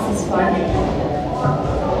 This is fun.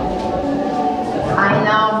 I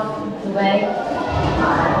know the way.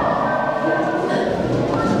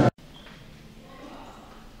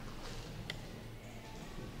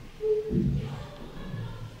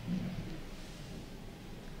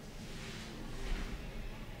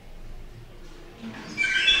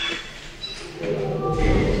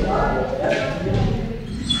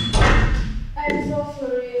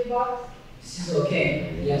 This is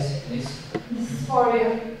okay. Yes, please. This is for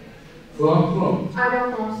you. From whom? I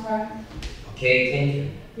don't know, sir. Okay, thank you.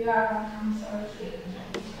 You are welcome, sir.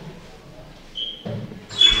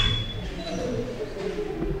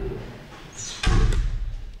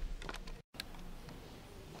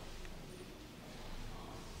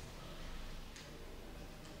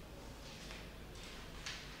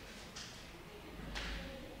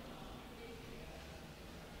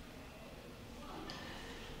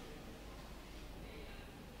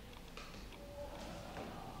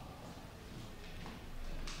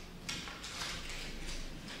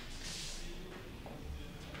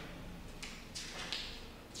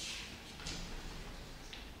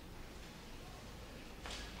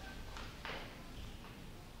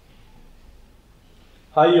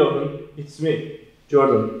 Hi Johan, it's me,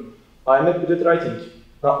 Jordan. I'm at good at writing,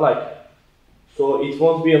 not like. So it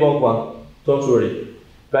won't be a long one, don't worry.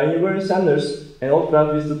 When you were in Sanders, an old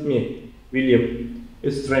friend visited me, William.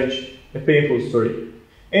 It's strange, a painful story.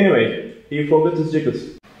 Anyway, he forgot his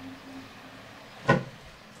jacket.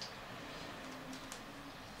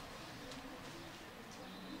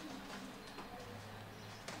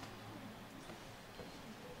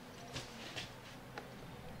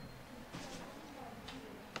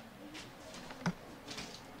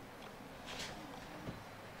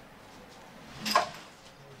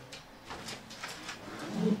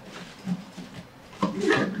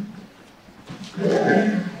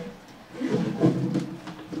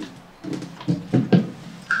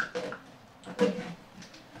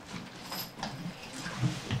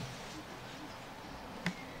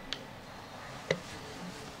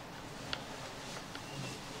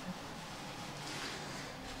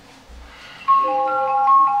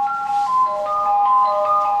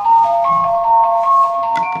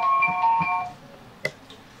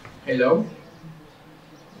 Hello?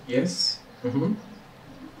 Yes? Mm-hmm.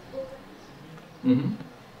 Mm-hmm.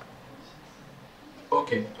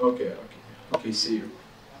 Okay. Okay, see you.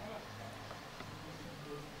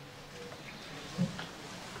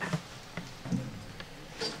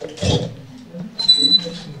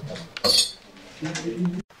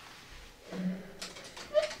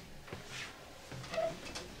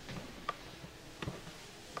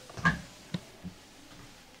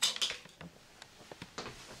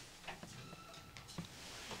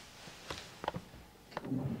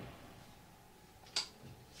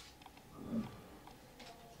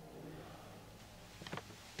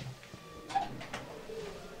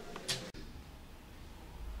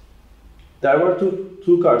 There were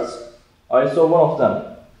two cards. I saw one of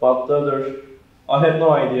them, but the other, I had no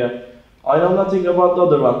idea. I know nothing about the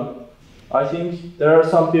other one. I think there are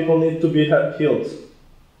some people need to be healed,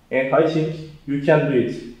 and I think you can do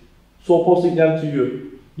it. So posting them to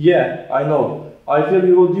you. Yeah, I know. I feel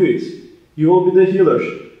you will do it. You will be the healer.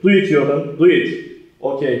 Do it, Johan. Do it.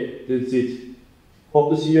 Okay, that's it. Hope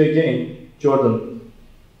to see you again, Jordan.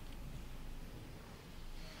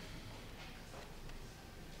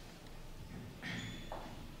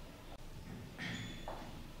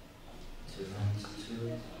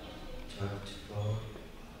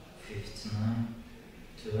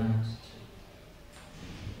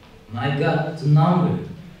 My God, the number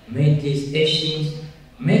made these machines,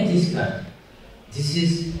 made this card. This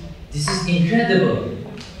is incredible.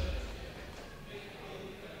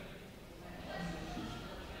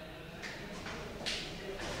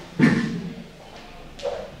 Your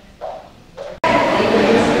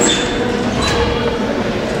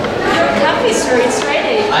coffee, sir, it's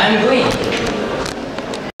ready. I am going.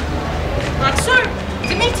 But sir,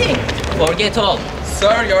 the meeting. Forget all.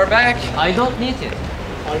 Sir, you're back. I don't need it.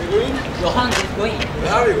 Are you going? Johan is going.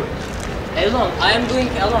 Where are you going? Alone. I am going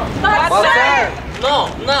alone. But sir! No,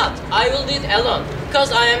 not. I will do it alone.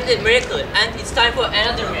 Because I am the miracle and it's time for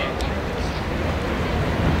another miracle.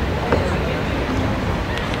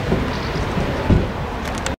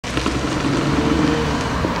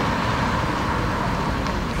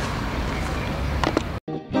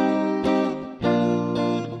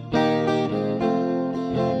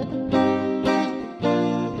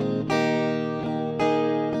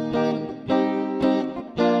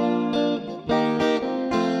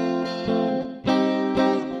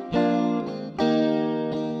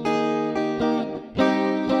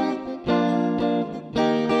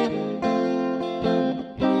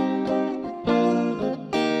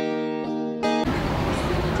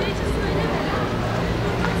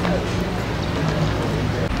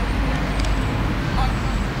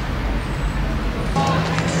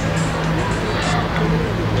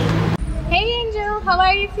 How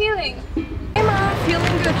are you feeling? Hey Mom,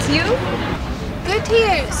 feeling good. You? Good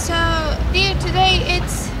here. So, dear, today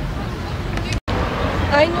it's...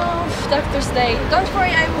 I know, Doctor's Day. Don't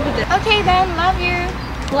worry, I will be there. Okay then, love you.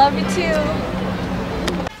 Love you too.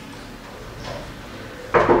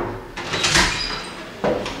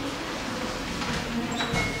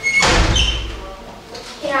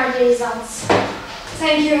 Here are the results.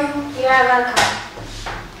 Thank you. You are welcome.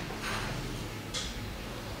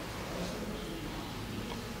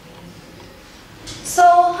 So,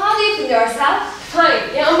 how do you feel yourself?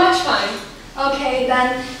 Fine, yeah, much fine. Okay,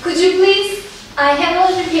 then, could you please? I have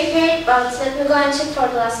already prepared, but let me go and check for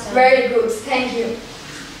the last time. Very good, thank you.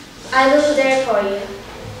 I will be there for you.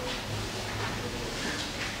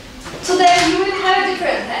 Today you will have a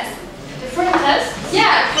different test. Different test?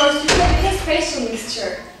 Yeah, first you will make a special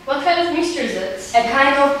mixture. What kind of mixture is it? A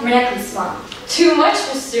kind of miraculous one. Too much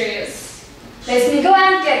mysterious. Let me go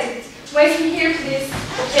and get it. Wait me here, please.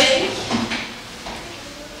 Okay.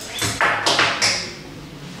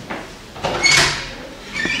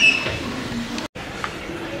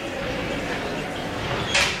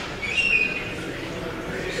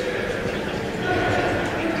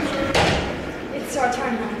 It's your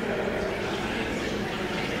turn now.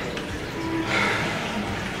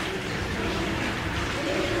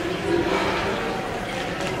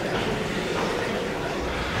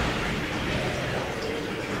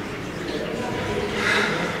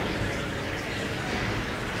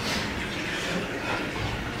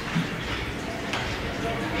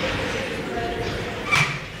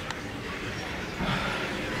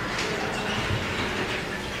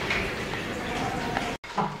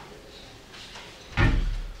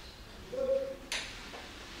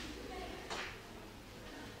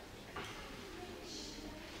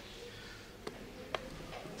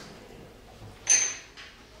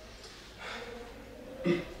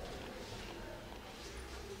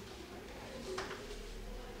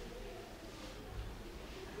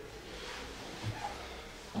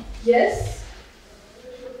 Yes?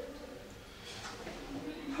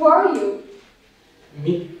 Who are you?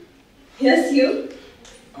 Me? Yes, you?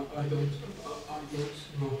 I don't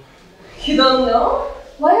know. You don't know?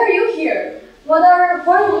 Why are you here? What are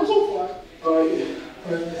you looking for? I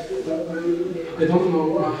don't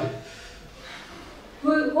know.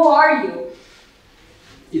 Who are you?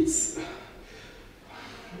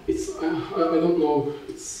 I don't know.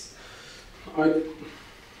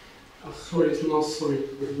 Sorry, it's not sorry.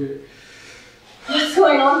 What's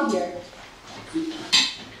going on here?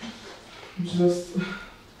 Just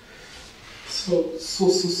so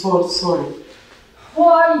sorry. Who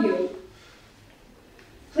are you?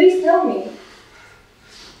 Please tell me.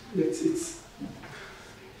 It's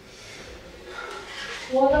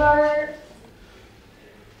What are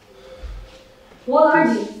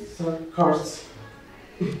these? cards.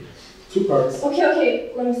 2 cards.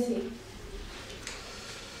 Okay, let me see.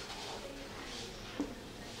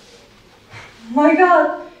 My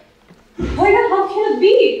God, how can it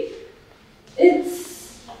be?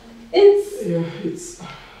 It's Yeah, it's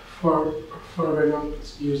far very long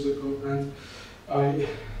years ago, and I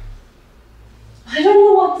don't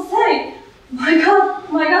know what to say. My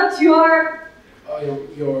God, you are.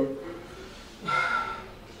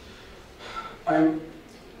 I'm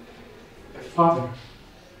a father.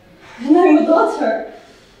 And I'm a daughter.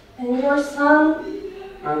 And your son.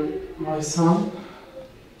 And my son.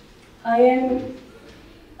 I am.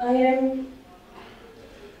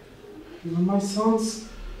 You're my sons.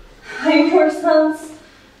 I'm your sons.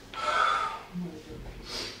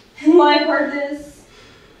 And my heart is.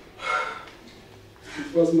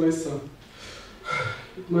 It was my son.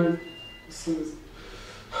 My son is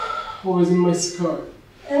always in my scar.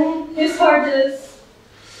 And his heart is.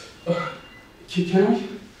 Can I?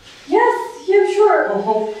 Yes, yeah, sure.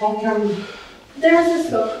 How can? There is this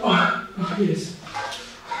book. Yes.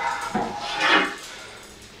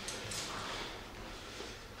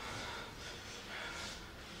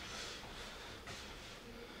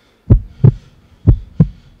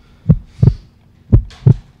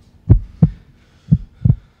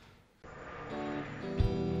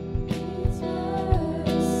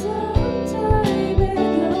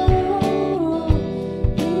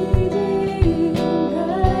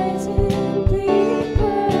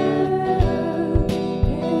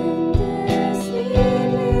 This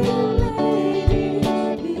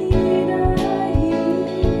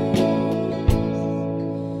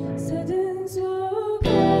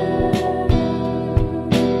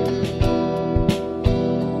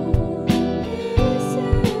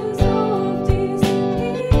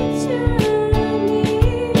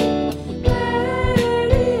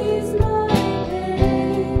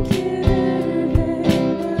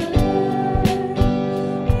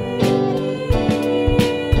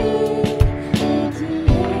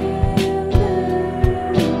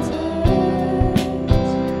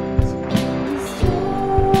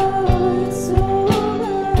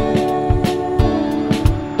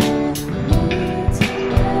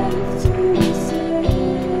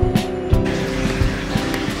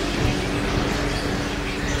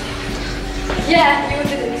Yeah, you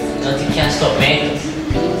did it. Nothing can stop me.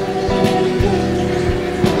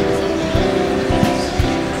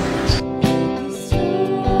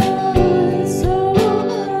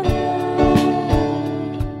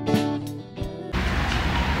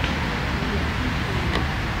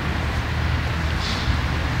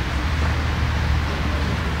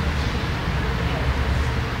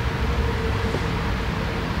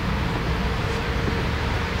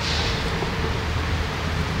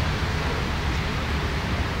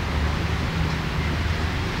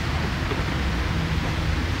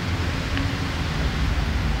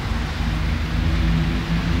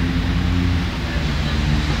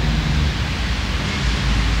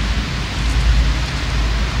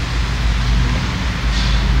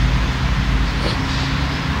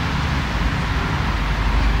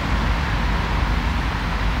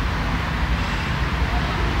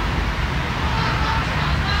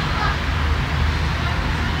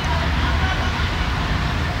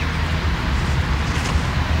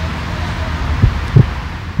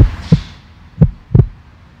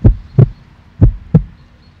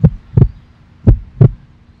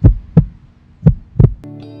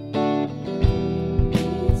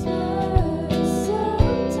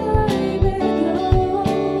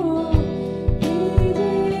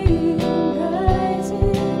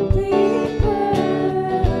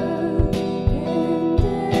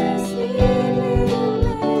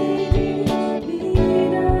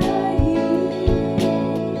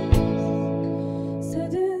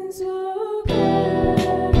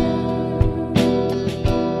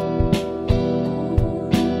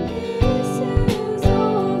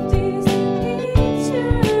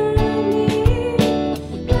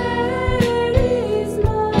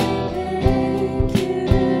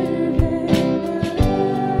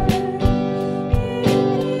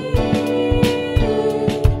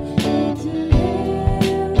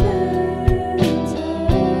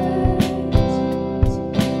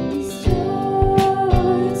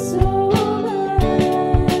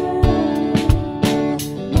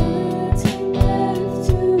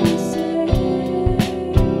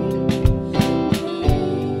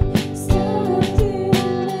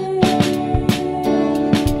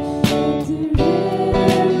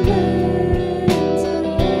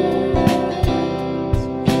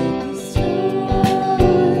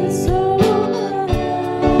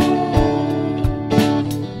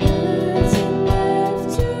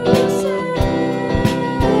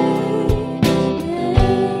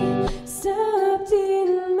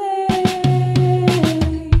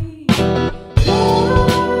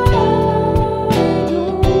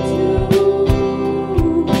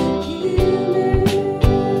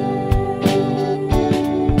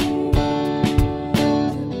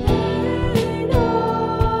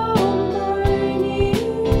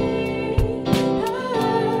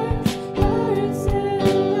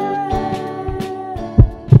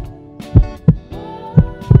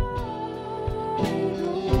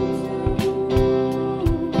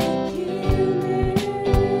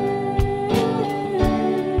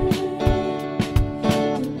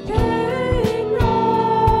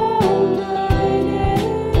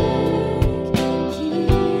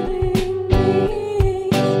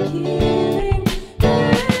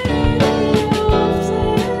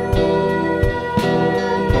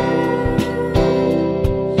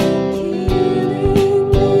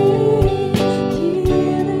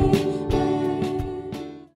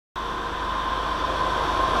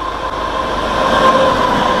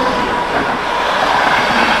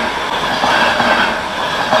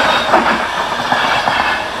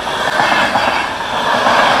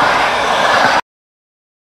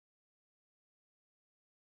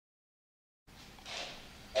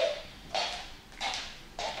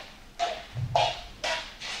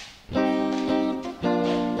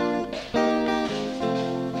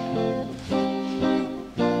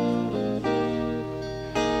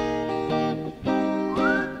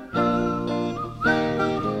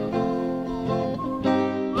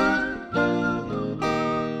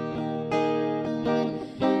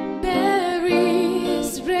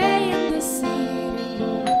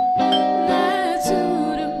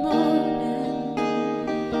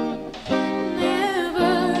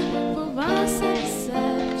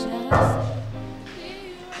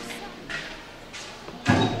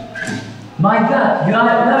 My God, you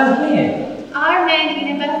are here. Our man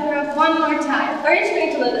in a bathrobe one more time. Are you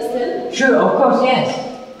trying to let us in? Sure, of course, yes.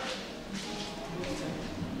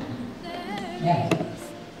 Yes.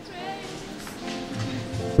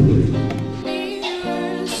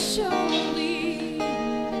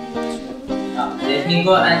 Now, let me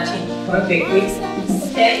go and change perfectly.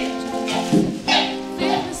 Okay.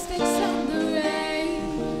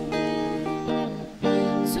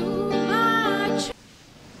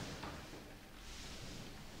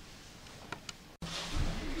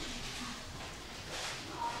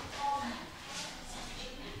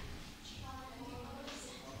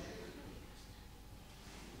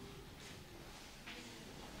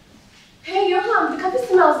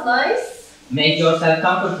 smells nice. Make yourself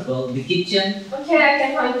comfortable. The kitchen. Okay, I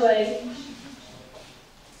can find a way.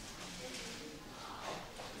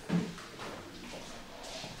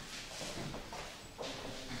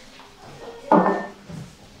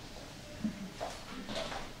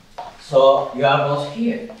 So you are both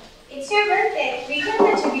here. It's your birthday. We can't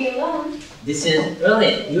let you be alone. This is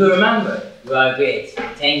brilliant. You remember. You are great.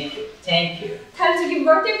 Thank you. Thank you. Time to give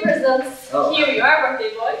birthday presents. Oh. Here you are,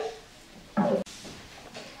 birthday boy.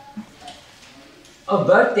 Oh,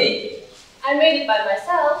 birthday cake. I made it by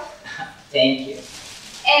myself. Thank you.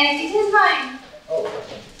 And it is mine. Oh,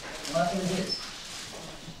 what is this?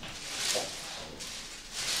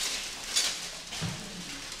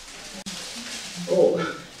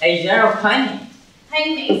 Oh, a jar of honey.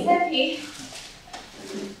 Honey makes happy.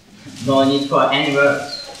 No need for any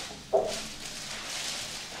words.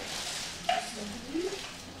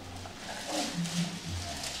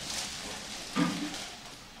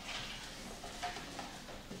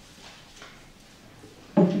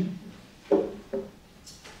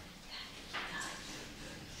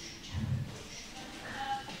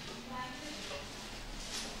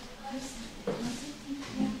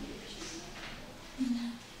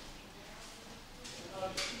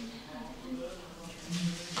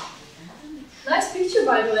 Nice picture,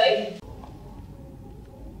 by the way.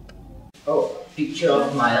 Oh, picture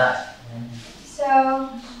of my life. So,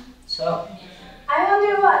 So, I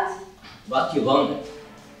wonder what? what you wonder?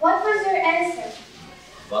 What was your answer?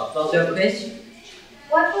 What was your question?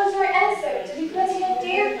 What was your answer to be president of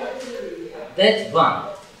the airport? That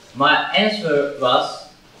one. My answer was,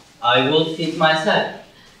 I will feed myself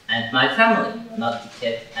and my family, not the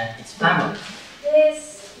cat and its family.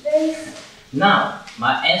 This. Now,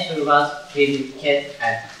 my answer was feeding the cat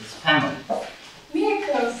and its family.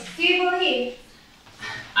 Miracles, do you believe?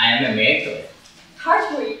 I am a miracle.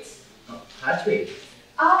 Heartbeat. Oh, heartbeat.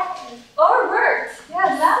 Or words.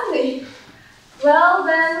 Yeah, lovely. Well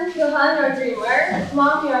then, Johan, your dreamer,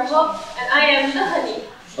 Mom, your hope, and I am the honey.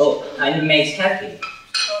 Oh, honey makes happy.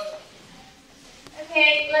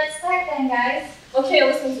 Okay, let's start then, guys. Okay,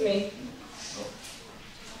 listen to me.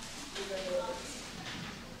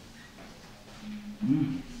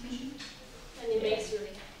 Honey makes you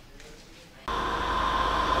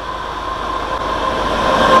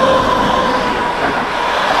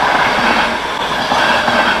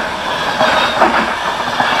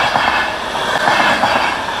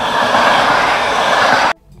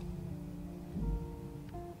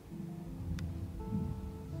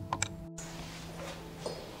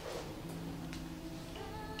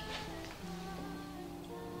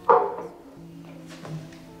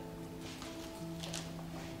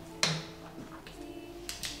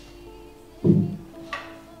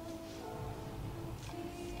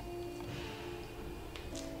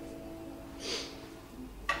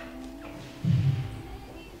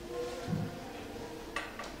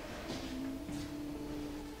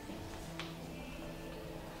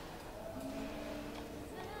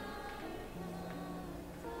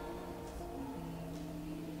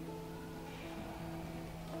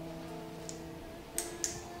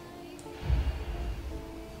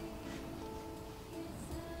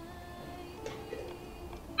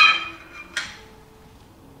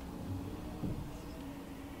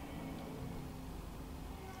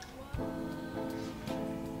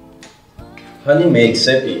Honey makes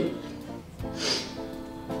happy.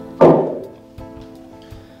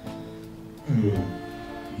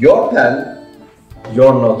 Your pen,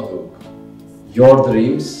 your notebook, your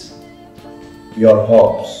dreams, your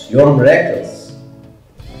hopes, your miracles,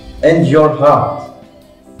 and your heart,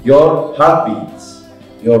 your heartbeats,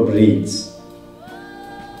 your breaths.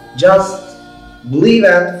 Just believe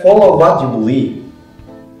and follow what you believe.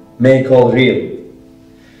 Make all real.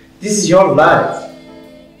 This is your life.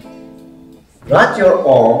 Write your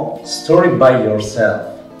own story by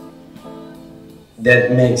yourself.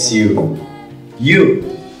 That makes you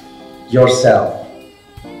yourself.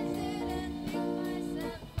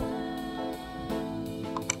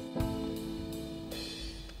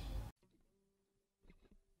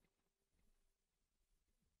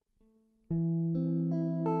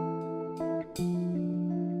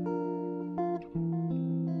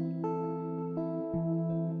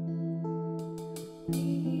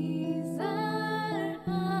 These are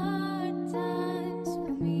hard times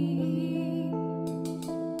for me.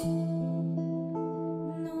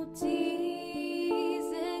 No tears.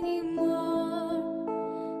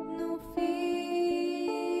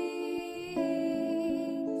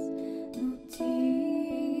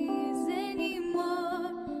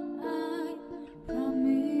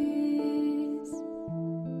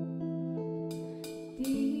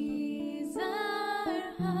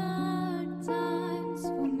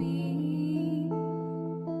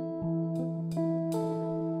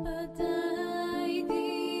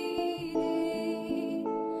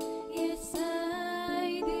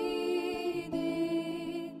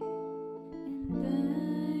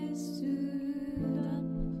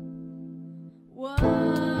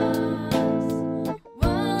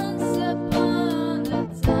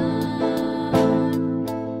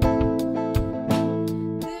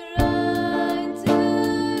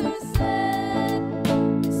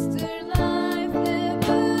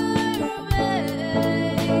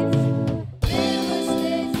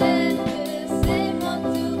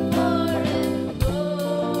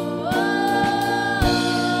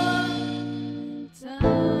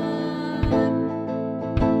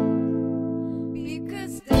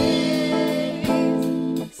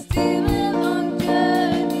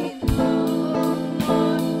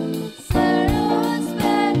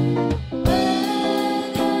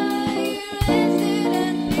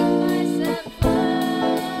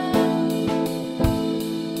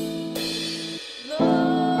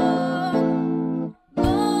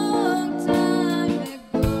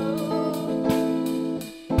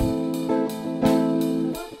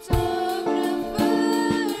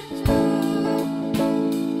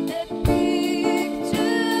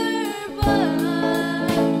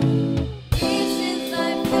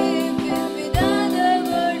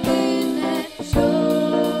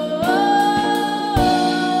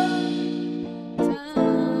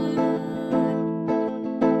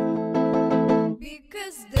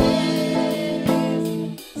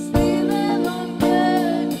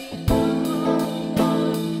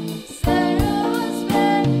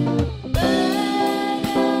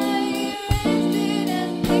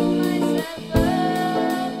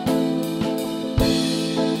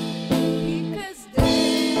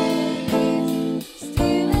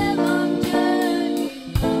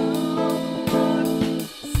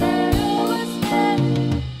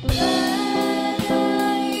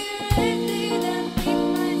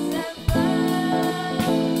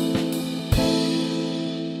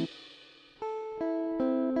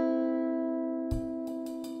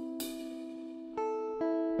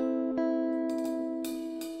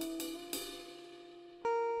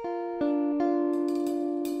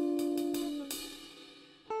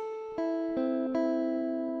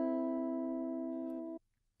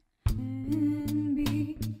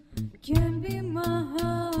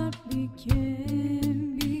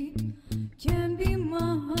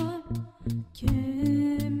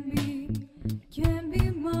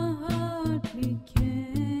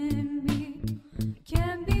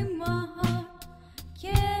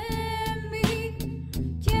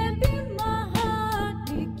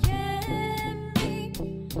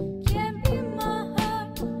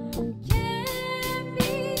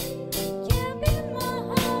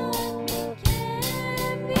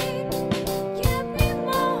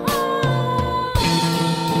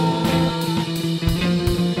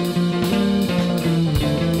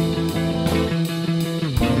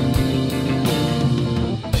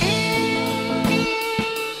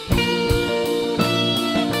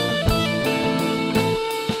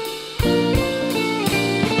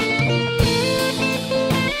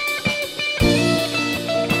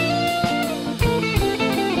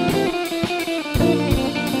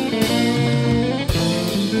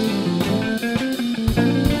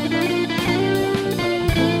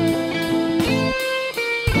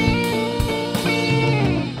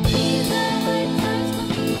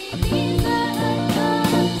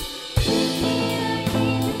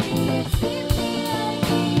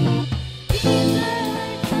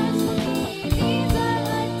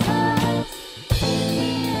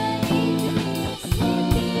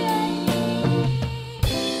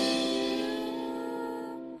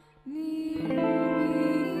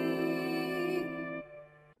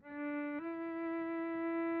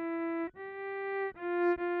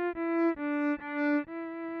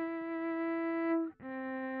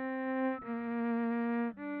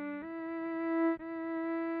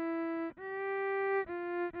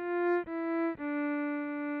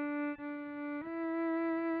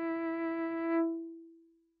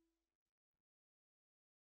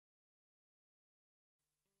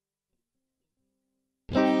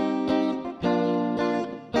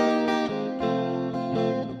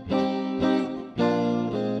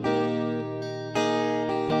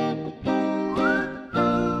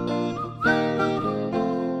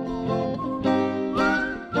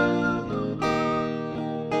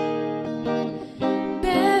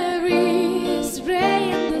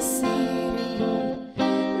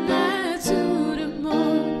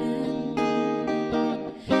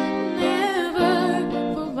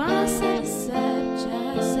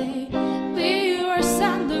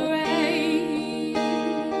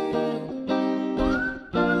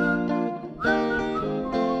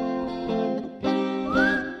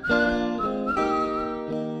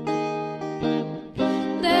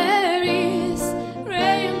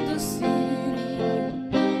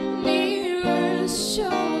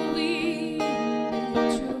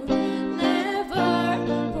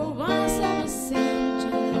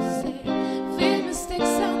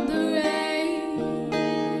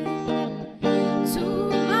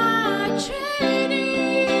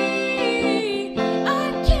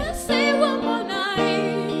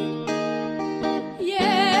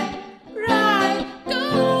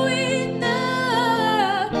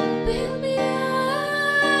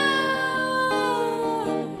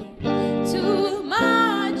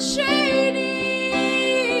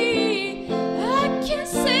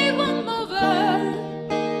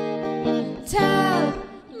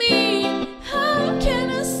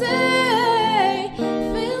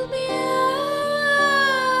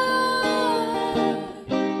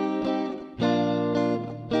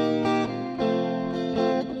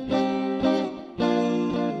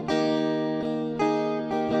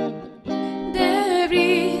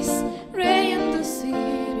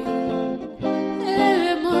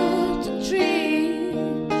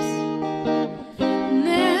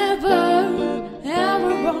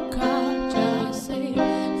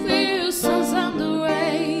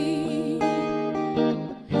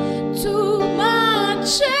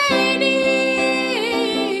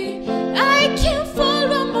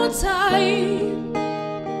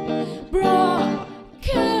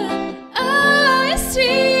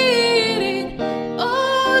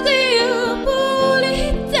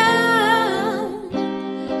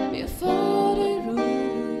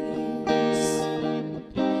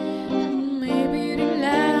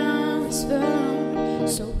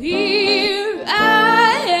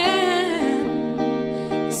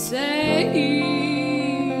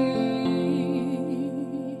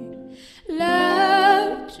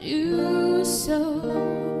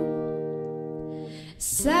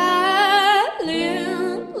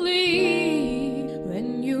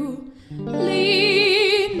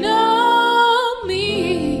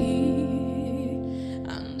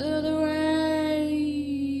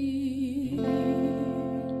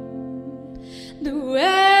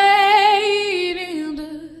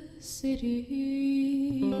 city.